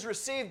individual who's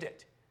received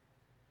it.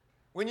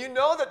 When you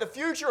know that the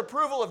future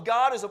approval of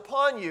God is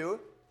upon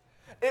you,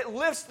 it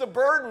lifts the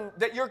burden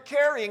that you're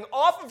carrying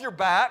off of your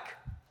back,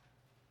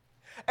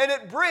 and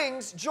it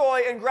brings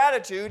joy and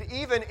gratitude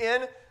even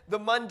in the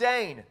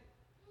mundane.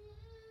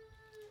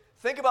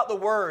 Think about the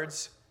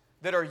words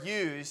that are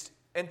used,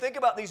 and think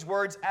about these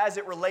words as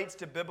it relates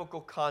to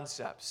biblical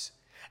concepts.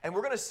 And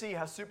we're going to see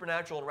how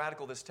supernatural and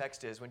radical this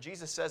text is. When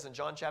Jesus says in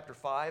John chapter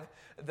 5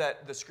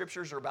 that the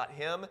Scriptures are about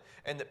Him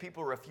and that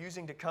people are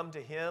refusing to come to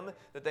Him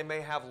that they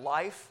may have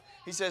life,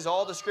 He says,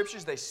 all the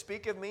Scriptures, they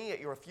speak of me, yet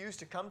you refuse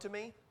to come to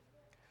me.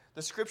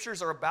 The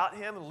Scriptures are about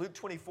Him. In Luke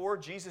 24,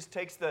 Jesus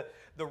takes the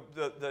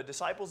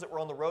disciples that were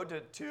on the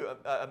road to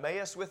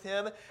Emmaus with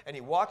Him, and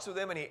He walks with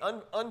them, and He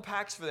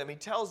unpacks for them. He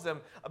tells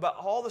them about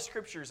all the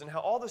Scriptures and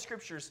how all the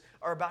Scriptures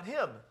are about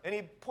Him. And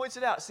He points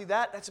it out. See,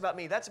 that's about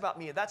me, that's about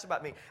me, that's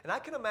about me. And I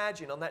can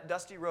imagine on that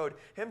dusty road,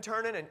 Him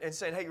turning and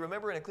saying, hey, you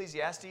remember in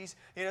Ecclesiastes?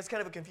 It's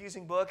kind of a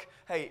confusing book.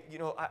 Hey,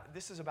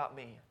 this is about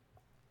me.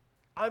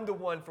 I'm the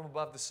one from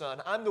above the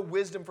sun. I'm the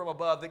wisdom from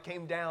above that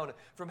came down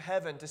from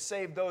heaven to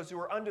save those who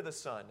are under the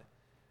sun.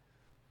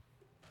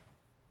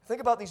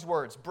 Think about these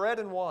words, bread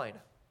and wine.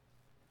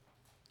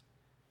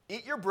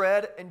 Eat your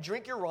bread and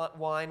drink your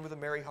wine with a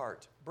merry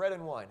heart. Bread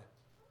and wine.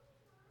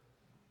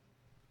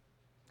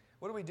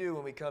 What do we do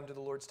when we come to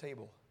the Lord's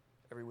table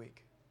every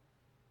week?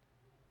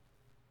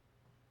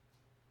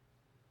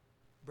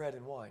 Bread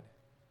and wine.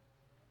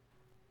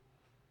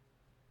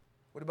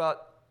 What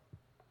about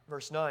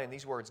Verse 9,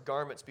 these words,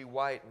 garments be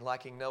white and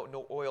lacking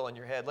no oil on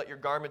your head. Let your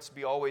garments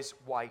be always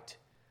white.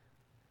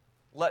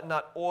 Let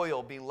not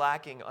oil be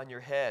lacking on your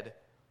head.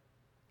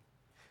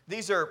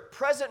 These are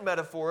present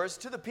metaphors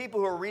to the people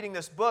who are reading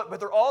this book,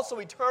 but they're also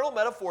eternal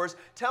metaphors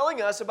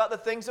telling us about the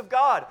things of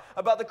God,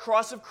 about the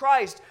cross of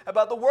Christ,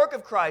 about the work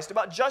of Christ,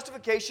 about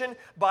justification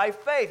by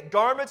faith.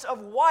 Garments of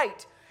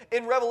white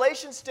in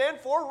Revelation stand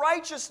for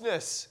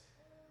righteousness.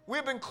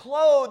 We've been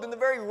clothed in the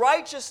very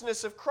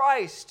righteousness of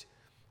Christ.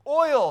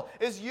 Oil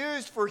is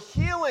used for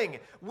healing.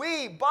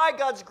 We, by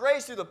God's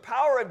grace, through the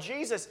power of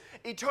Jesus,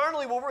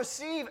 eternally will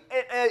receive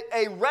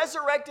a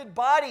resurrected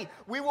body.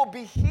 We will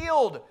be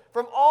healed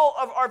from all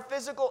of our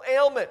physical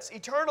ailments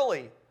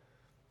eternally.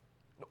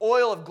 An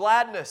oil of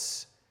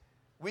gladness.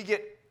 We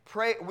get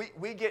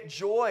we get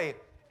joy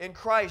in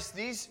Christ.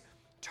 These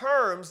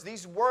terms,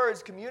 these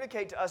words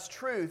communicate to us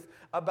truth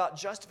about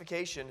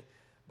justification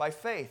by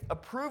faith.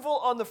 Approval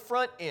on the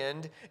front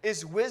end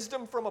is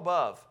wisdom from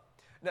above.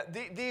 Now,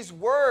 these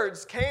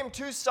words came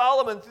to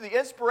Solomon through the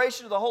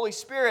inspiration of the Holy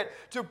Spirit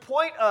to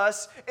point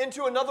us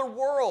into another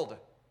world,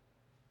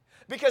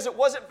 because it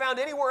wasn't found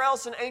anywhere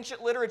else in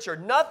ancient literature.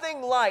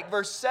 Nothing like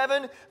verse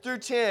 7 through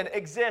 10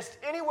 exists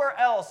anywhere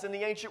else in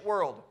the ancient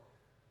world.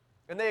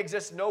 And they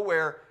exist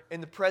nowhere in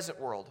the present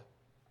world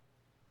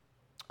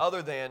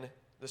other than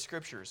the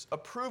Scriptures.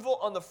 Approval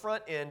on the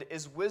front end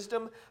is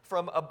wisdom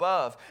from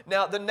above.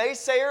 Now, the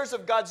naysayers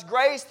of God's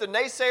grace, the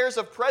naysayers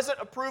of present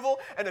approval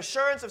and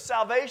assurance of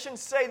salvation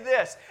say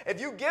this: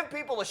 if you give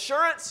people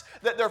assurance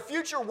that their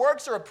future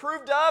works are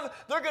approved of,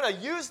 they're going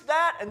to use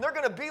that, and they're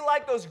going to be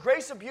like those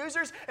grace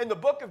abusers in the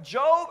book of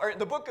Job or in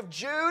the book of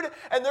Jude,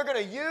 and they're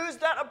going to use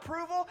that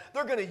approval,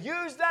 they're going to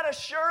use that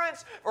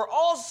assurance for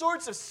all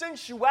sorts of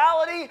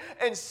sensuality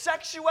and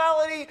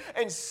sexuality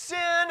and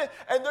sin,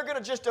 and they're going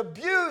to just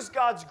abuse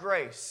God's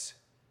grace.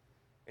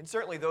 And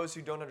certainly those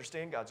who don't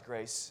understand God's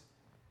grace,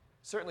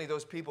 certainly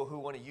those people who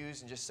want to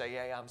use and just say,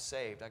 hey, I'm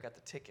saved, I got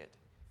the ticket,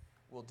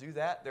 will do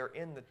that. They're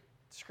in the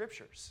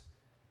Scriptures,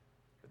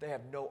 but they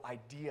have no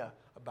idea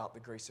about the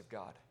grace of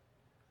God.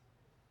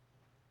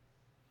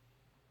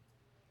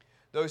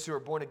 Those who are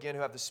born again,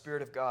 who have the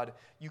Spirit of God,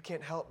 you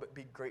can't help but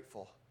be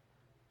grateful.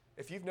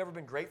 If you've never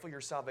been grateful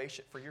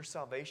for your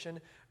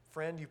salvation,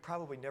 friend, you've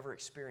probably never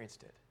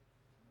experienced it.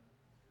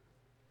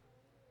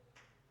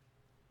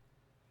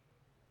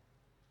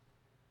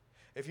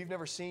 If you've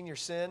never seen your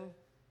sin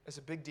as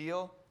a big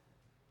deal,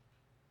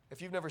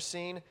 if you've never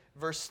seen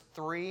verse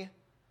 3,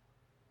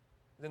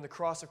 then the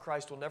cross of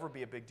Christ will never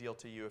be a big deal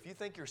to you. If you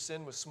think your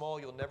sin was small,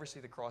 you'll never see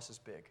the cross as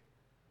big.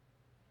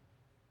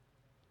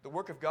 The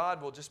work of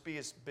God will just be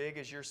as big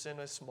as your sin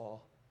is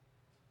small.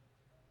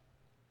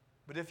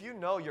 But if you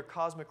know your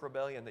cosmic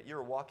rebellion that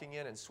you're walking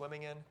in and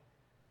swimming in,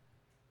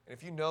 and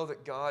if you know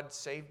that God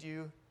saved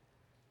you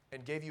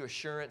and gave you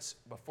assurance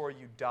before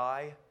you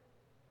die,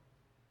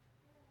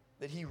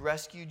 that He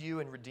rescued you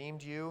and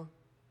redeemed you,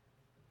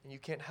 and you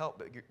can't help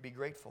but be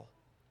grateful.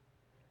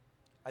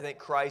 I think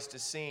Christ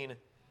is seen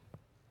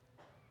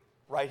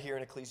right here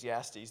in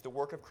Ecclesiastes. The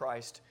work of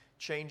Christ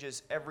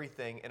changes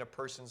everything in a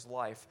person's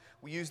life.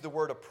 We use the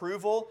word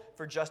approval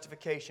for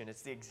justification.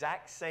 It's the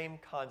exact same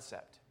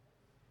concept.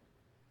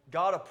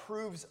 God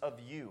approves of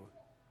you,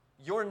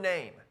 your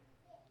name,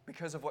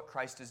 because of what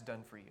Christ has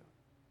done for you,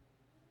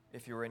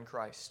 if you're in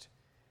Christ.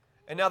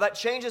 And now that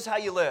changes how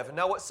you live. And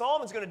now what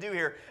Solomon's going to do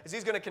here is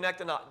he's going to connect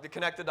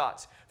the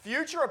dots.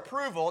 Future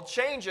approval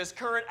changes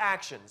current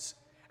actions.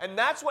 And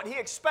that's what he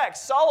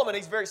expects. Solomon,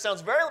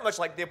 sounds very much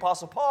like the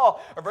Apostle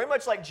Paul, or very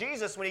much like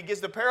Jesus when he gives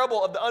the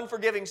parable of the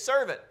unforgiving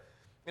servant.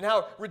 And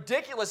how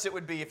ridiculous it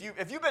would be if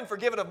you've been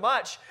forgiven of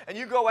much and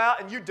you go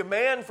out and you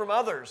demand from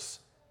others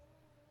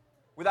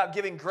without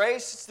giving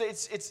grace.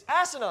 It's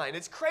asinine.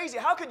 It's crazy.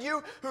 How could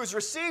you, who's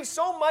received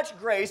so much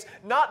grace,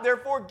 not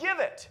therefore give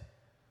it?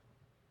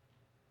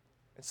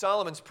 And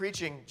Solomon's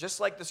preaching, just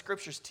like the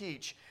Scriptures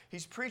teach,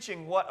 he's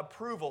preaching what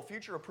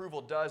future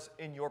approval does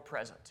in your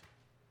present.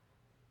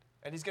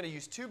 And he's going to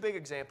use two big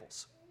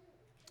examples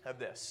of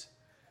this.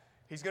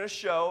 He's going to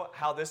show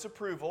how this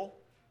approval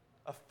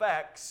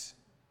affects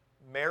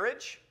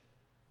marriage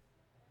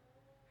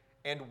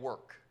and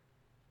work.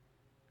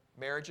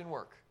 Marriage and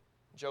work.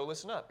 Joe,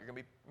 listen up. You're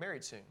going to be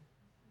married soon.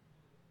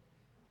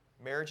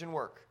 Marriage and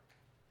work.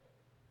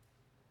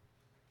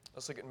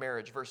 Let's look at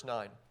marriage, verse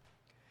 9.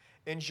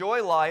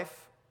 Enjoy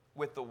life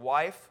with the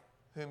wife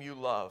whom you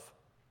love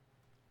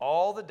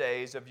all the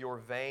days of your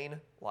vain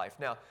life.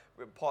 Now,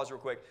 pause real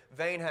quick.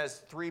 Vain has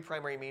three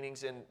primary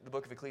meanings in the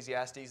book of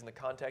Ecclesiastes, and the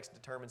context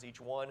determines each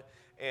one.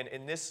 And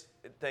in this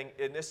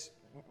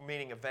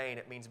meaning of vain,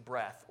 it means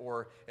breath,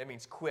 or it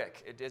means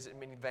quick. It doesn't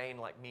mean vain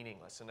like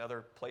meaningless. In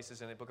other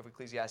places in the book of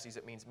Ecclesiastes,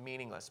 it means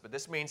meaningless. But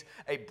this means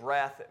a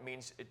breath. It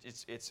means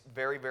it's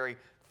very, very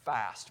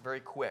fast, very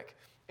quick.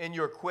 In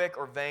your quick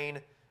or vain,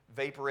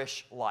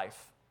 vaporish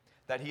life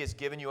that He has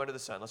given you under the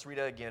sun. Let's read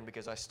that again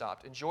because I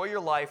stopped. Enjoy your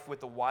life with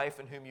the wife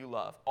in whom you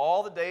love,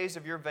 all the days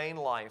of your vain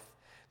life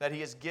that He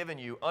has given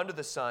you under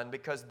the sun,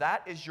 because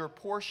that is your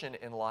portion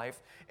in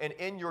life and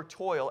in your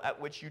toil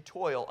at which you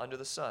toil under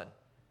the sun.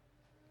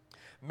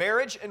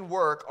 Marriage and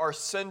work are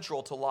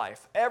central to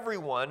life.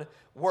 Everyone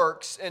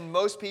works, and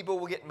most people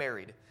will get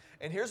married.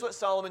 And here's what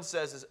Solomon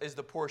says is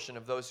the portion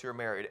of those who are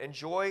married.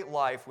 Enjoy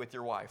life with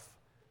your wife.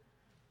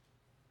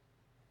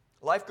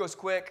 Life goes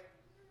quick.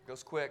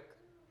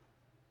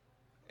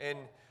 And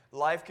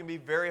life can be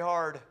very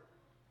hard.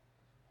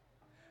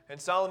 And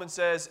Solomon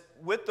says,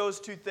 with those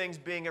two things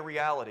being a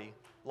reality,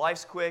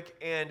 life's quick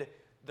and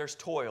there's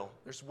toil,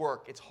 there's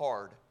work, it's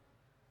hard.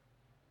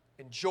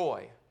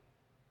 Enjoy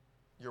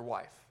your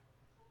wife.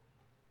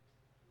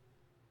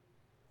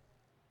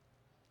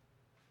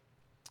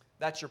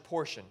 That's your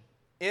portion.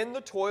 In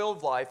the toil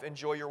of life,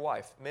 enjoy your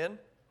wife. Men,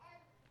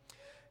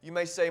 you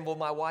may say, well,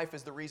 my wife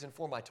is the reason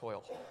for my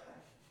toil.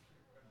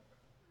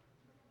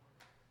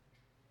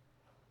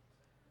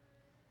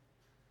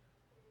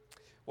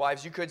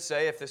 Wives, you could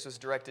say, if this was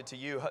directed to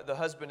you, the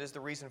husband is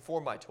the reason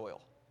for my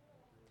toil.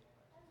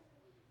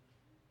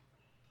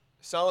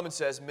 Solomon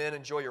says, men,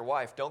 enjoy your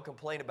wife. Don't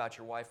complain about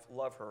your wife.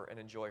 Love her and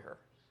enjoy her.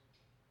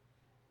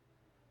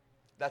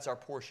 That's our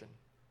portion.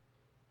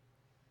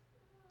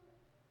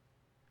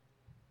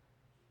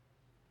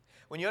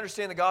 When you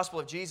understand the gospel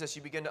of Jesus,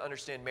 you begin to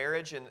understand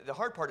marriage, and the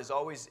hard part is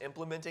always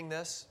implementing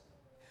this.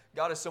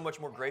 God is so much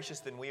more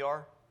gracious than we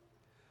are.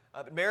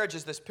 But marriage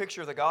is this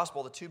picture of the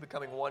gospel, the two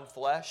becoming one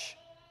flesh.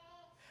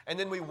 And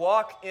then we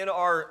walk in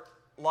our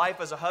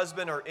life as a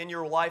husband or in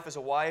your life as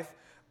a wife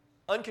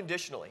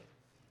unconditionally.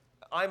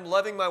 I'm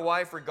loving my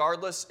wife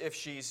regardless if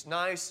she's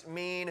nice,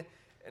 mean,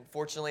 and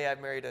fortunately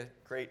I've married a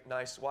great,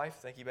 nice wife.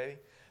 Thank you, baby.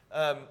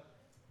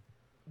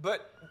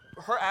 But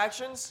her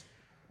actions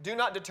do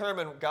not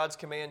determine God's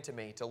command to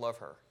me to love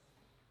her.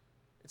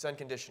 It's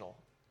unconditional.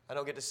 I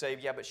don't get to say,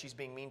 yeah, but she's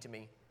being mean to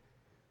me,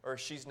 or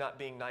she's not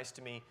being nice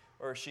to me,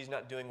 or she's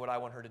not doing what I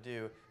want her to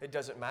do. It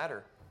doesn't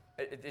matter.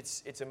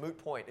 It's a moot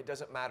point. It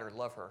doesn't matter.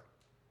 Love her.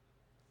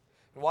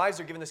 And wives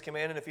are given this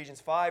command in Ephesians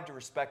 5 to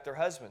respect their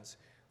husbands.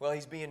 Well,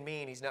 he's being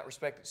mean. He's not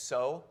respected.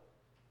 So,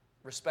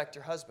 respect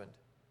your husband.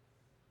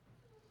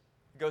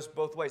 It goes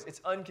both ways.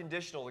 It's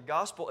unconditional. The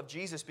gospel of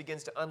Jesus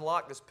begins to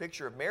unlock this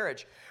picture of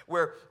marriage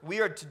where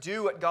we are to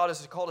do what God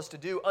has called us to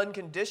do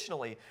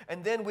unconditionally.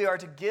 And then we are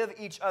to give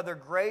each other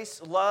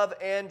grace, love,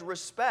 and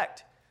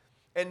respect.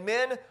 And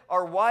men,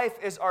 our wife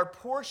is our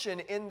portion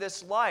in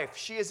this life.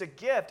 She is a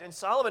gift. And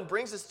Solomon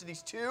brings us to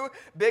these two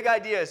big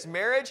ideas,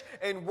 marriage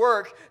and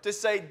work, to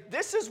say,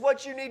 this is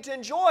what you need to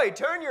enjoy.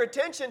 Turn your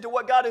attention to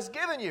what God has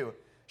given you.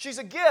 She's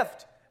a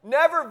gift.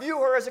 Never view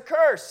her as a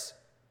curse.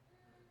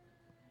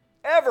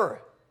 Ever.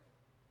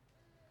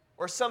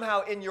 Or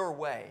somehow in your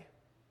way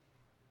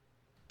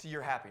to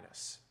your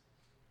happiness.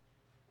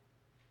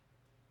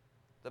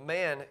 The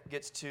man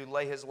gets to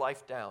lay his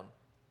life down.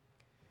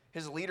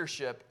 His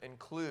leadership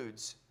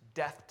includes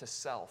death to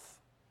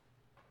self.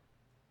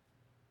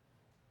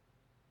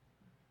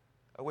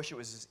 I wish it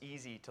was as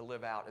easy to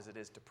live out as it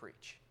is to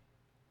preach.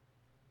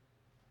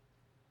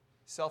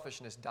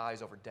 Selfishness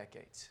dies over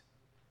decades.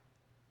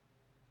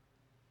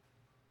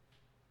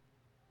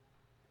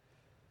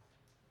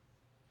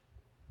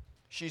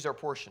 She's our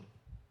portion.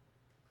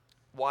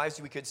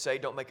 Wives, we could say,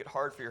 don't make it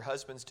hard for your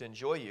husbands to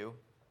enjoy you.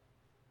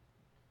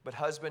 But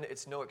husband,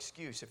 it's no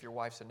excuse if your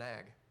wife's a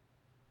nag.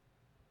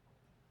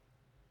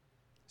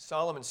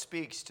 Solomon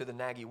speaks to the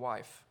naggy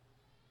wife.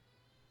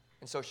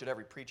 And so should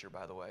every preacher,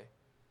 by the way.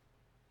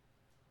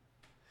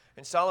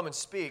 And Solomon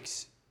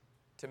speaks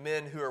to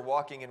men who are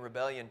walking in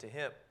rebellion to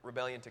him,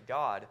 rebellion to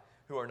God,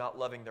 who are not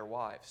loving their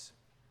wives.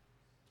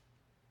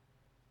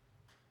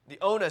 The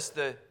onus,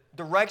 the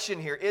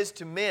direction here is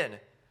to men.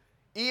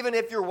 Even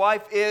if your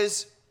wife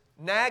is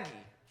naggy,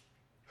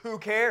 who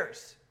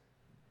cares?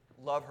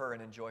 Love her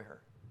and enjoy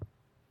her.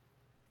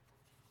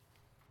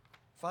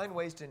 Find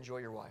ways to enjoy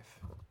your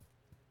wife.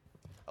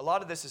 A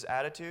lot of this is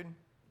attitude.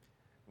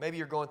 Maybe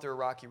you're going through a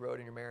rocky road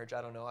in your marriage.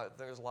 I don't know.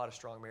 There's a lot of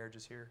strong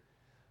marriages here.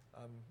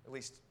 At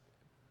least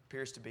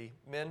appears to be.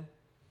 Men,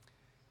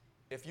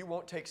 if you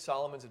won't take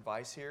Solomon's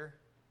advice here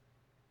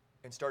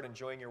and start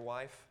enjoying your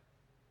wife,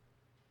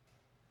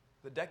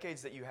 the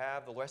decades that you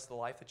have, the rest of the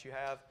life that you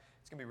have,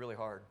 it's going to be really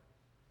hard.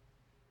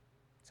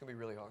 It's going to be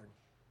really hard.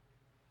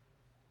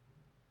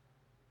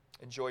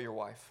 Enjoy your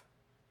wife.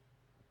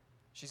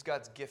 She's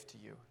God's gift to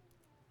you.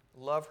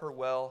 Love her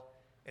well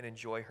and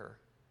enjoy her.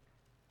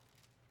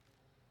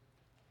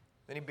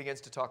 Then he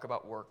begins to talk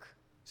about work.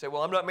 You say,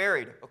 well, I'm not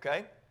married.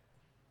 Okay.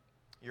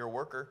 You're a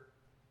worker.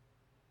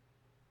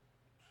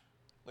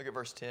 Look at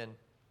verse 10.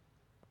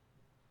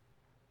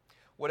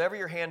 Whatever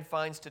your hand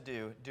finds to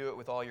do, do it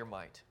with all your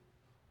might.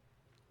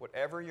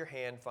 Whatever your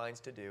hand finds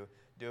to do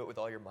it with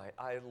all your might.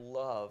 I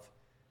love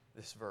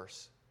this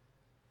verse.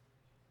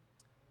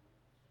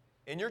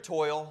 In your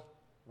toil,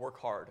 work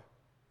hard.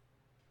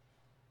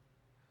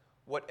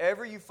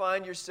 Whatever you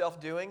find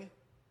yourself doing,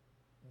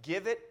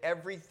 give it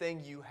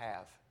everything you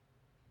have.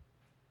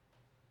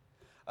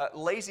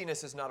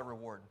 Laziness is not a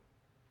reward.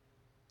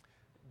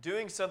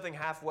 Doing something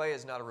halfway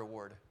is not a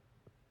reward.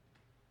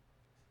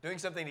 Doing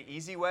something the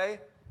easy way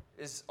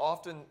is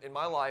often, in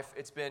my life,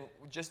 it's been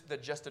just the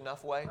just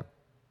enough way.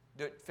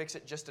 Fix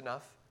it just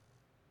enough.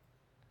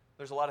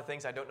 There's a lot of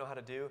things I don't know how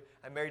to do.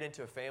 I married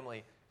into a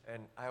family,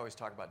 and I always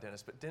talk about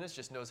Dennis, but Dennis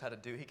just knows how to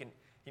do.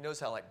 He knows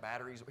how like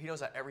batteries, he knows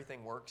how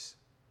everything works,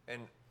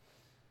 and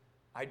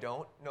I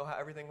don't know how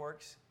everything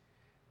works.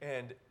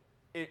 And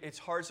it's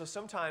hard. So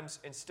sometimes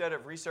instead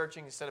of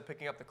researching, instead of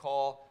picking up the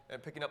call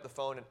and picking up the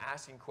phone and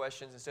asking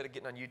questions, instead of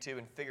getting on YouTube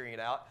and figuring it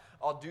out,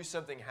 I'll do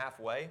something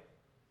halfway.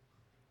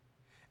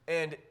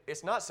 And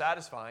it's not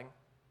satisfying.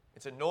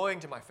 It's annoying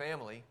to my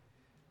family.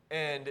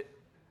 And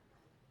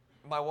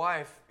my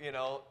wife,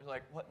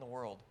 like, what in the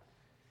world?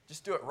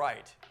 Just do it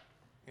right.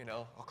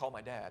 I'll call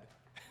my dad.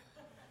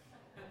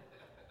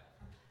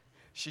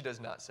 She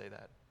does not say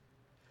that.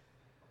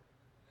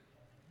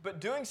 But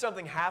doing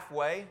something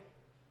halfway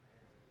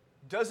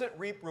doesn't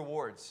reap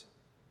rewards.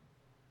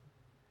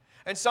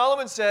 And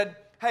Solomon said,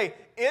 Hey,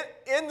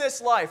 in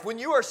this life, when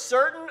you are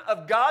certain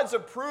of God's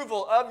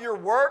approval of your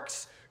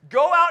works,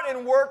 go out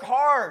and work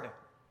hard.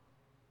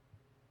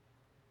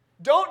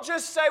 Don't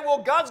just say, well,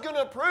 God's going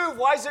to approve.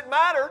 Why does it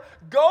matter?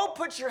 Go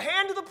put your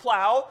hand to the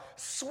plow,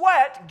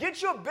 sweat,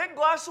 get you a big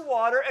glass of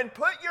water, and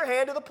put your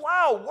hand to the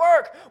plow.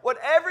 Work.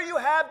 Whatever you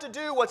have to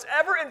do,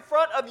 whatever in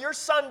front of your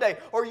Sunday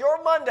or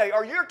your Monday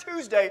or your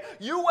Tuesday,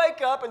 you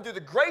wake up and through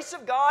the grace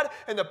of God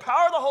and the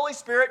power of the Holy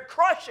Spirit,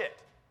 crush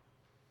it.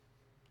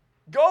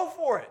 Go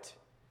for it.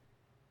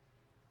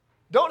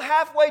 Don't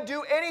halfway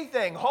do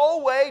anything.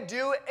 Whole way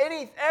do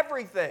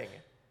everything.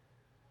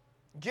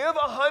 Give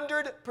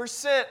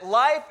 100%.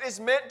 Life is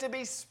meant to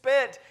be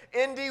spent.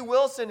 N.D.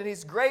 Wilson, in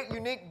his great,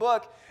 unique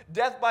book,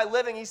 Death by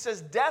Living, he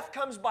says, death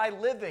comes by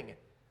living.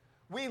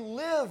 We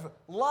live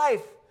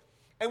life,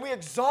 and we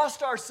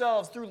exhaust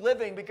ourselves through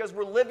living because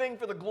we're living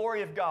for the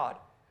glory of God.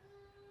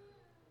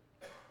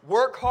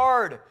 Work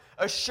hard.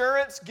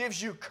 Assurance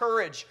gives you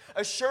courage.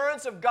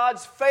 Assurance of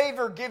God's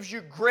favor gives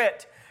you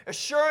grit.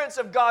 Assurance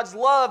of God's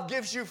love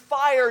gives you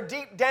fire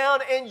deep down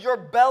in your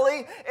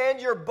belly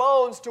and your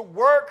bones to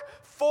work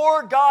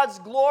for God's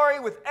glory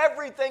with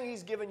everything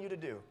He's given you to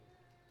do.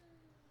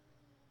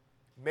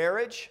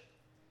 Marriage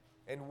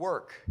and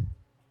work.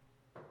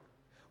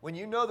 When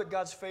you know that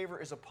God's favor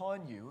is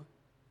upon you,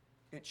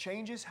 it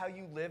changes how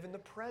you live in the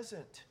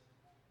present.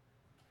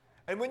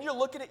 And when you're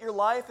looking at your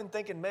life and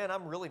thinking, man,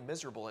 I'm really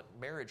miserable at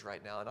marriage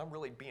right now, and I'm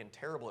really being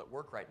terrible at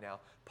work right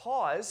now,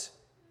 pause,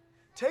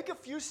 take a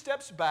few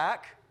steps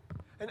back,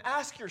 and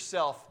ask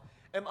yourself,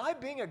 am I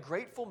being a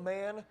grateful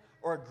man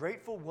or a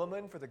grateful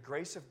woman for the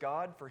grace of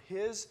God, for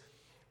His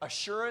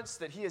assurance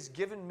that He has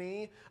given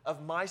me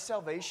of my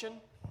salvation?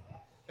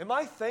 Am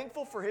I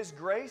thankful for His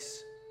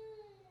grace?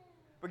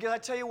 Because I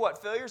tell you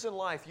what, failures in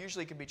life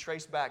usually can be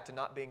traced back to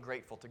not being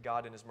grateful to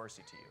God and His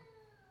mercy to you.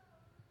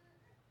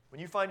 When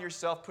you find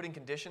yourself putting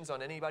conditions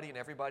on anybody and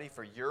everybody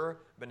for your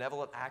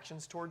benevolent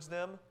actions towards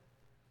them,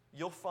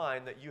 you'll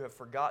find that you have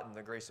forgotten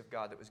the grace of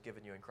God that was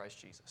given you in Christ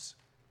Jesus.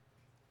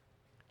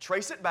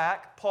 Trace it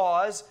back,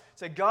 pause,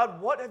 say,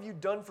 God, what have you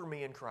done for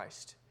me in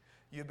Christ?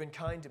 You have been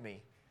kind to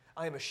me.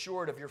 I am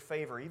assured of your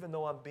favor, even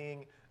though I'm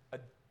being I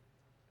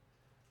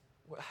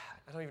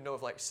don't even know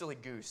if silly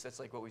goose, that's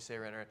like what we say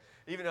around here.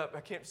 Even though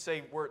I can't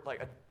say word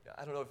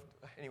I don't know if,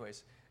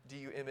 anyways,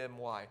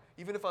 D-U-M-M-Y.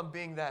 Even if I'm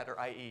being that or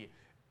I-E,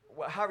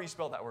 however you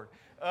spell that word.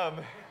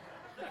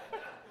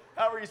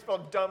 However you spell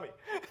dummy.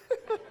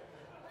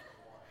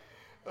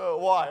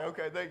 Why?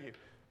 Okay, thank you.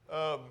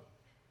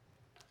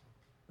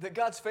 That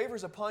God's favor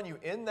is upon you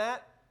in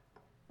that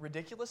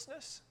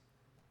ridiculousness.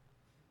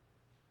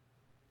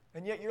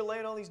 And yet you're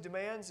laying all these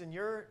demands and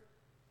you're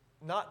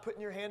not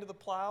putting your hand to the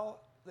plow.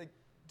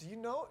 Do you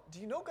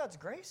know God's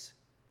grace?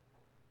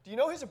 Do you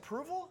know His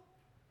approval?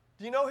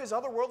 Do you know His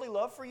otherworldly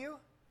love for you?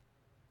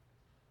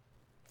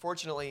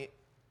 Fortunately,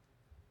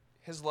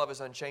 His love is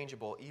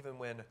unchangeable even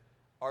when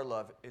our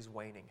love is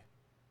waning.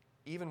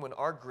 Even when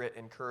our grit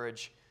and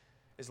courage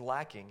is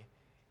lacking,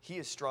 He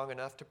is strong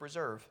enough to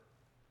preserve.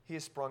 He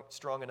is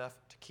strong enough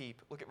to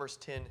keep. Look at verse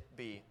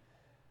 10b.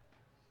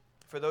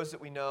 For those that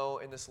we know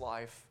in this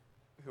life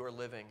who are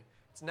living,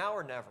 it's now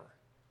or never.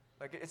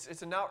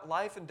 It's a now,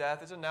 life and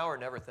death is a now or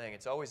never thing.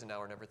 It's always a now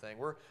or never thing.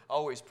 We're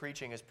always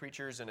preaching as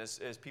preachers and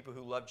as people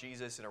who love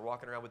Jesus and are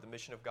walking around with the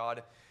mission of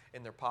God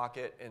in their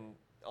pocket and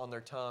on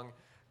their tongue.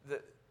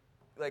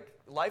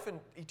 Life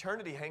and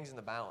eternity hangs in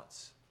the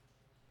balance.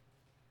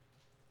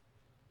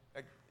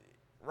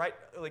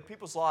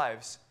 People's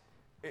lives,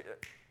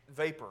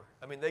 vapor.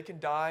 I mean, they can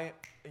die.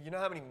 You know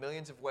how many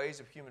millions of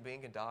ways a human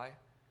being can die?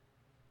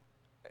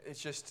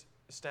 It's just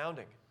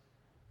astounding.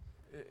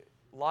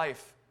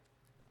 Life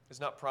is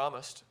not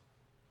promised.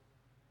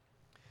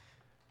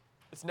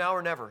 It's now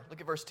or never.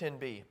 Look at verse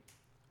 10b.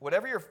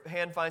 Whatever your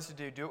hand finds to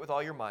do, do it with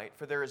all your might,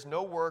 for there is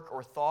no work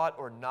or thought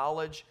or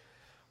knowledge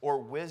or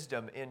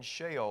wisdom in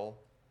Sheol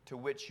to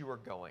which you are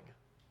going.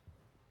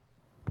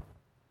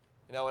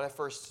 Now, when I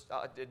first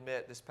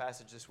admit this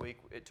passage this week,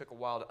 it took a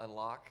while to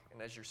unlock.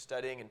 And as you're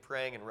studying and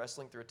praying and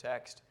wrestling through a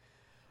text,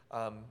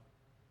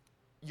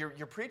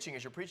 you're preaching,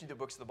 as you're preaching through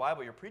books of the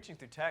Bible, you're preaching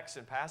through texts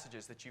and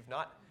passages that you've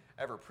not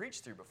ever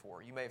preached through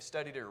before. You may have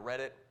studied it or read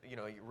it,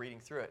 you're reading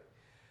through it.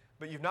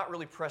 But you've not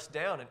really pressed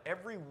down. And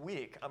every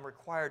week, I'm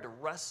required to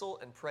wrestle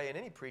and pray. And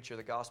any preacher of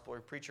the gospel or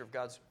preacher of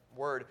God's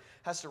word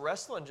has to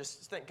wrestle and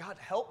just think, God,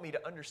 help me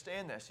to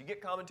understand this. You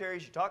get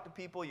commentaries, you talk to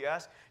people, you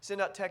ask,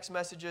 send out text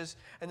messages,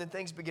 and then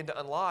things begin to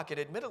unlock. And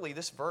admittedly,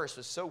 this verse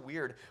was so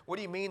weird. What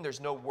do you mean there's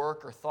no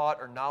work or thought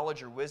or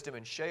knowledge or wisdom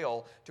in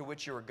Sheol to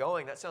which you are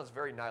going? That sounds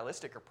very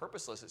nihilistic or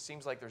purposeless. It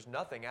seems like there's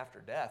nothing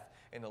after death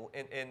in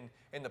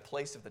the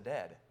place of the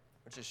dead,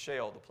 which is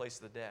Sheol, the place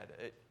of the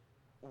dead.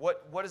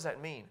 What does that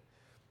mean?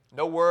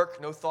 No work,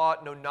 no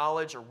thought, no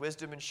knowledge or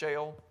wisdom in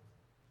Sheol,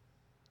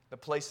 the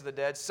place of the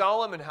dead.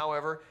 Solomon,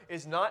 however,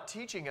 is not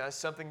teaching us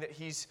something that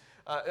he's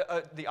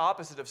the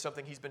opposite of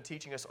something he's been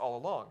teaching us all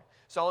along.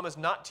 Solomon is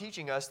not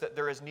teaching us that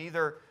there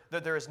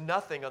is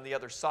nothing on the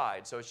other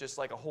side. So it's just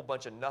like a whole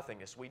bunch of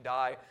nothingness. We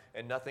die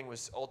and nothing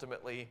was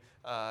ultimately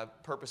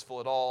purposeful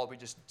at all. We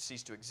just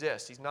cease to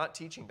exist. He's not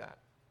teaching that.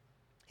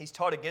 He's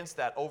taught against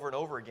that over and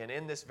over again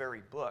in this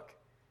very book.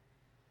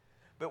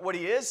 But what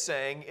he is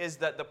saying is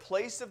that the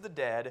place of the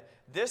dead,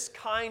 this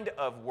kind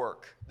of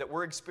work that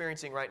we're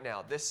experiencing right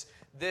now, this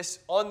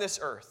on this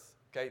earth,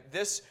 okay,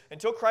 this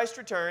until Christ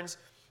returns,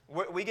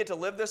 we get to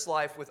live this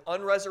life with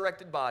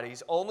unresurrected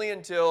bodies only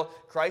until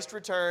Christ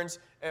returns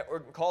or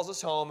calls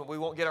us home, and we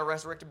won't get our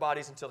resurrected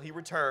bodies until he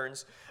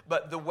returns.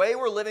 But the way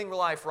we're living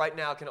life right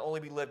now can only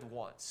be lived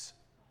once.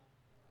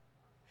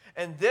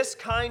 And this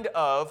kind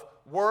of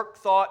work,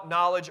 thought,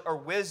 knowledge, or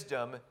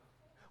wisdom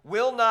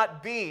will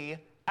not be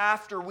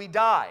after we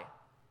die.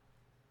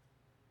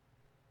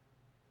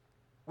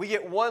 We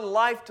get one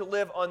life to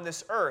live on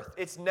this earth.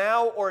 It's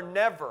now or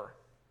never.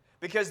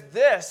 Because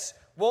this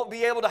won't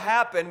be able to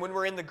happen when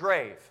we're in the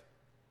grave.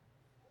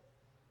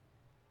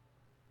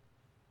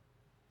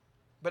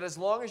 But as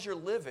long as you're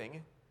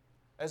living,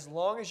 as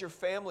long as your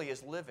family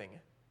is living,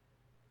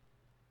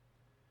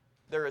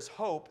 there is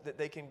hope that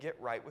they can get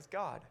right with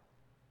God.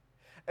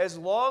 As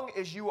long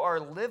as you are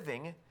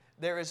living,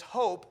 there is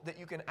hope that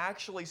you can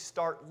actually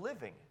start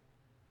living.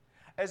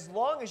 As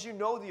long as you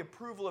know the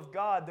approval of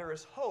God, there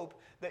is hope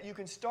that you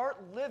can start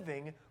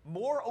living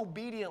more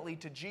obediently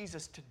to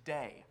Jesus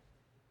today.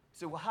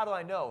 So, well, how do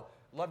I know?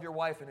 Love your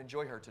wife and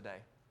enjoy her today.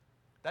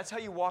 That's how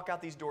you walk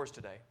out these doors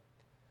today.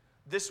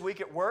 This week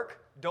at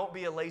work, don't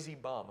be a lazy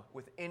bum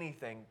with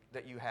anything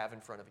that you have in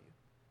front of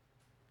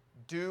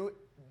you.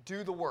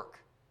 Do the work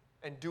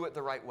and do it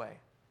the right way.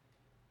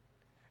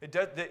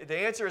 The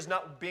answer is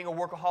not being a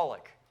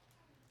workaholic.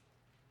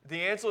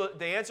 The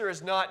answer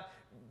is not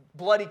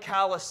bloody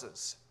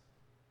calluses.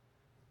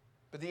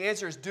 But the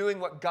answer is doing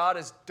what God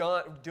has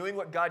done, doing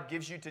what God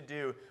gives you to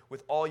do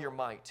with all your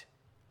might.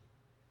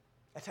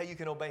 That's how you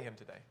can obey him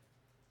today.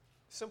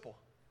 Simple.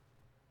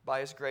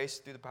 By his grace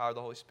through the power of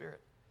the Holy Spirit.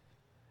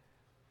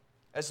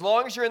 As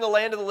long as you're in the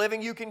land of the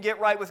living, you can get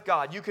right with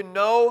God. You can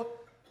know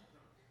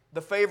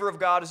the favor of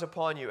God is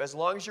upon you. As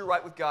long as you're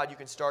right with God, you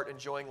can start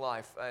enjoying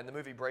life. In the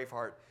movie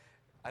Braveheart,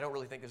 I don't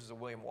really think this is a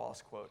William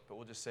Wallace quote, but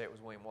we'll just say it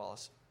was William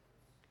Wallace.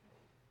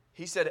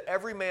 He said,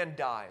 "Every man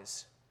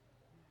dies,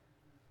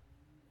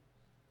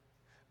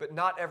 but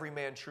not every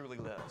man truly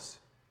lives."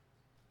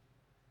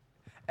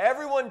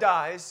 Everyone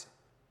dies,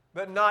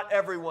 but not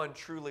everyone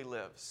truly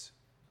lives.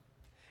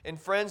 And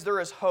friends,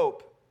 there is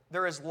hope.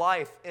 There is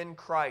life in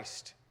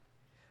Christ.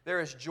 There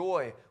is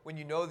joy when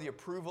you know the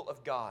approval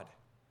of God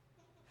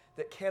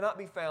that cannot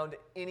be found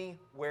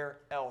anywhere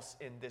else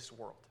in this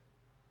world.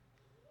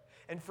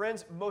 And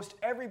friends, most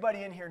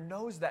everybody in here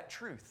knows that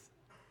truth.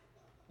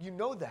 You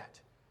know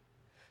that.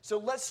 So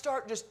let's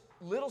start just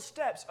little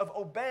steps of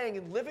obeying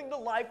and living the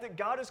life that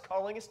God is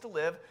calling us to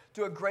live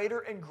to a greater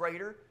and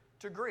greater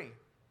degree.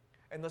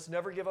 And let's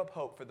never give up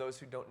hope for those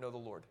who don't know the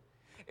Lord.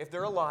 If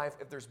they're alive,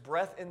 if there's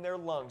breath in their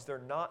lungs, they're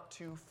not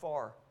too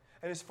far.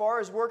 And as far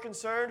as we're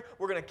concerned,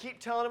 we're going to keep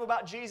telling them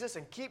about Jesus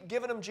and keep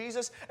giving them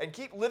Jesus and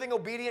keep living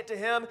obedient to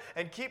him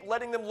and keep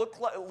letting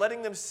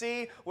them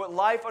see what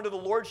life under the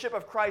lordship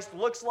of Christ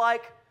looks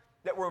like,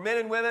 that we're men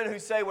and women who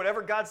say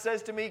whatever God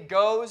says to me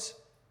goes,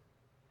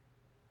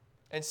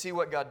 and see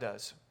what God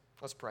does.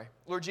 Let's pray.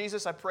 Lord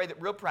Jesus, I pray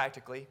that real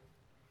practically,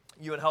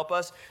 you would help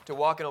us to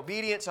walk in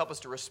obedience, help us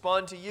to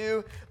respond to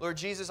you. Lord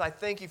Jesus, I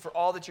thank you for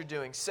all that you're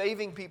doing,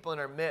 saving people in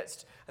our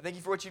midst. I thank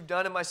you for what you've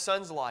done in my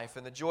son's life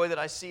and the joy that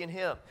I see in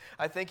him.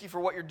 I thank you for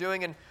what you're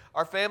doing in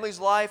our family's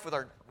life with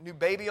our new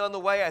baby on the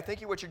way. I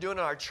thank you for what you're doing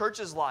in our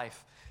church's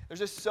life. There's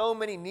just so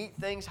many neat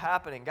things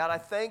happening. God, I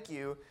thank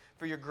you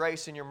for your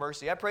grace and your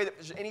mercy. I pray that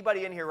if there's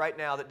anybody in here right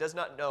now that does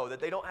not know, that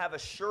they don't have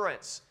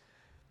assurance,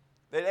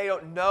 that they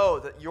don't know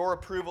that your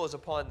approval is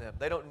upon them.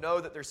 They don't know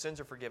that their sins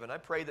are forgiven. I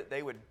pray that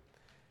they would,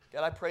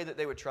 God, I pray that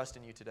they would trust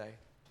in you today.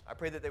 I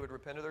pray that they would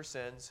repent of their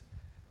sins,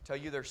 tell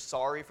you they're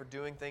sorry for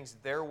doing things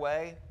their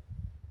way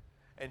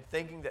and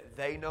thinking that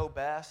they know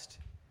best,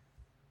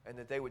 and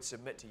that they would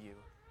submit to you.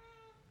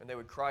 And they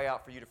would cry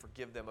out for you to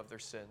forgive them of their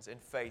sins. In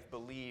faith,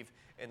 believe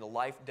in the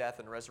life, death,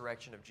 and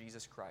resurrection of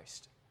Jesus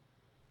Christ.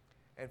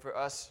 And for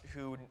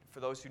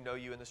those who know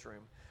you in this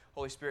room,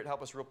 Holy Spirit,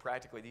 help us real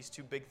practically. These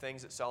two big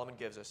things that Solomon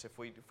gives us. If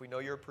we know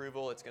your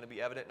approval, it's going to be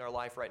evident in our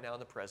life right now in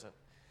the present.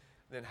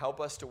 Then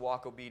help us to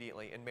walk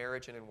obediently in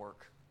marriage and in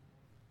work.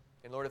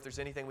 And Lord, if there's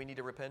anything we need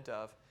to repent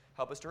of,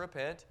 help us to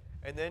repent.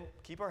 And then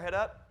keep our head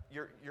up.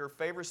 Your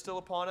favor is still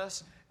upon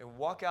us. And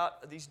walk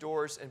out these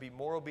doors and be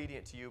more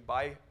obedient to you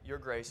by your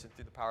grace and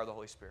through the power of the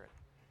Holy Spirit.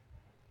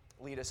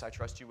 Lead us, I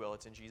trust you will.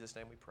 It's in Jesus'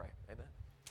 name we pray. Amen.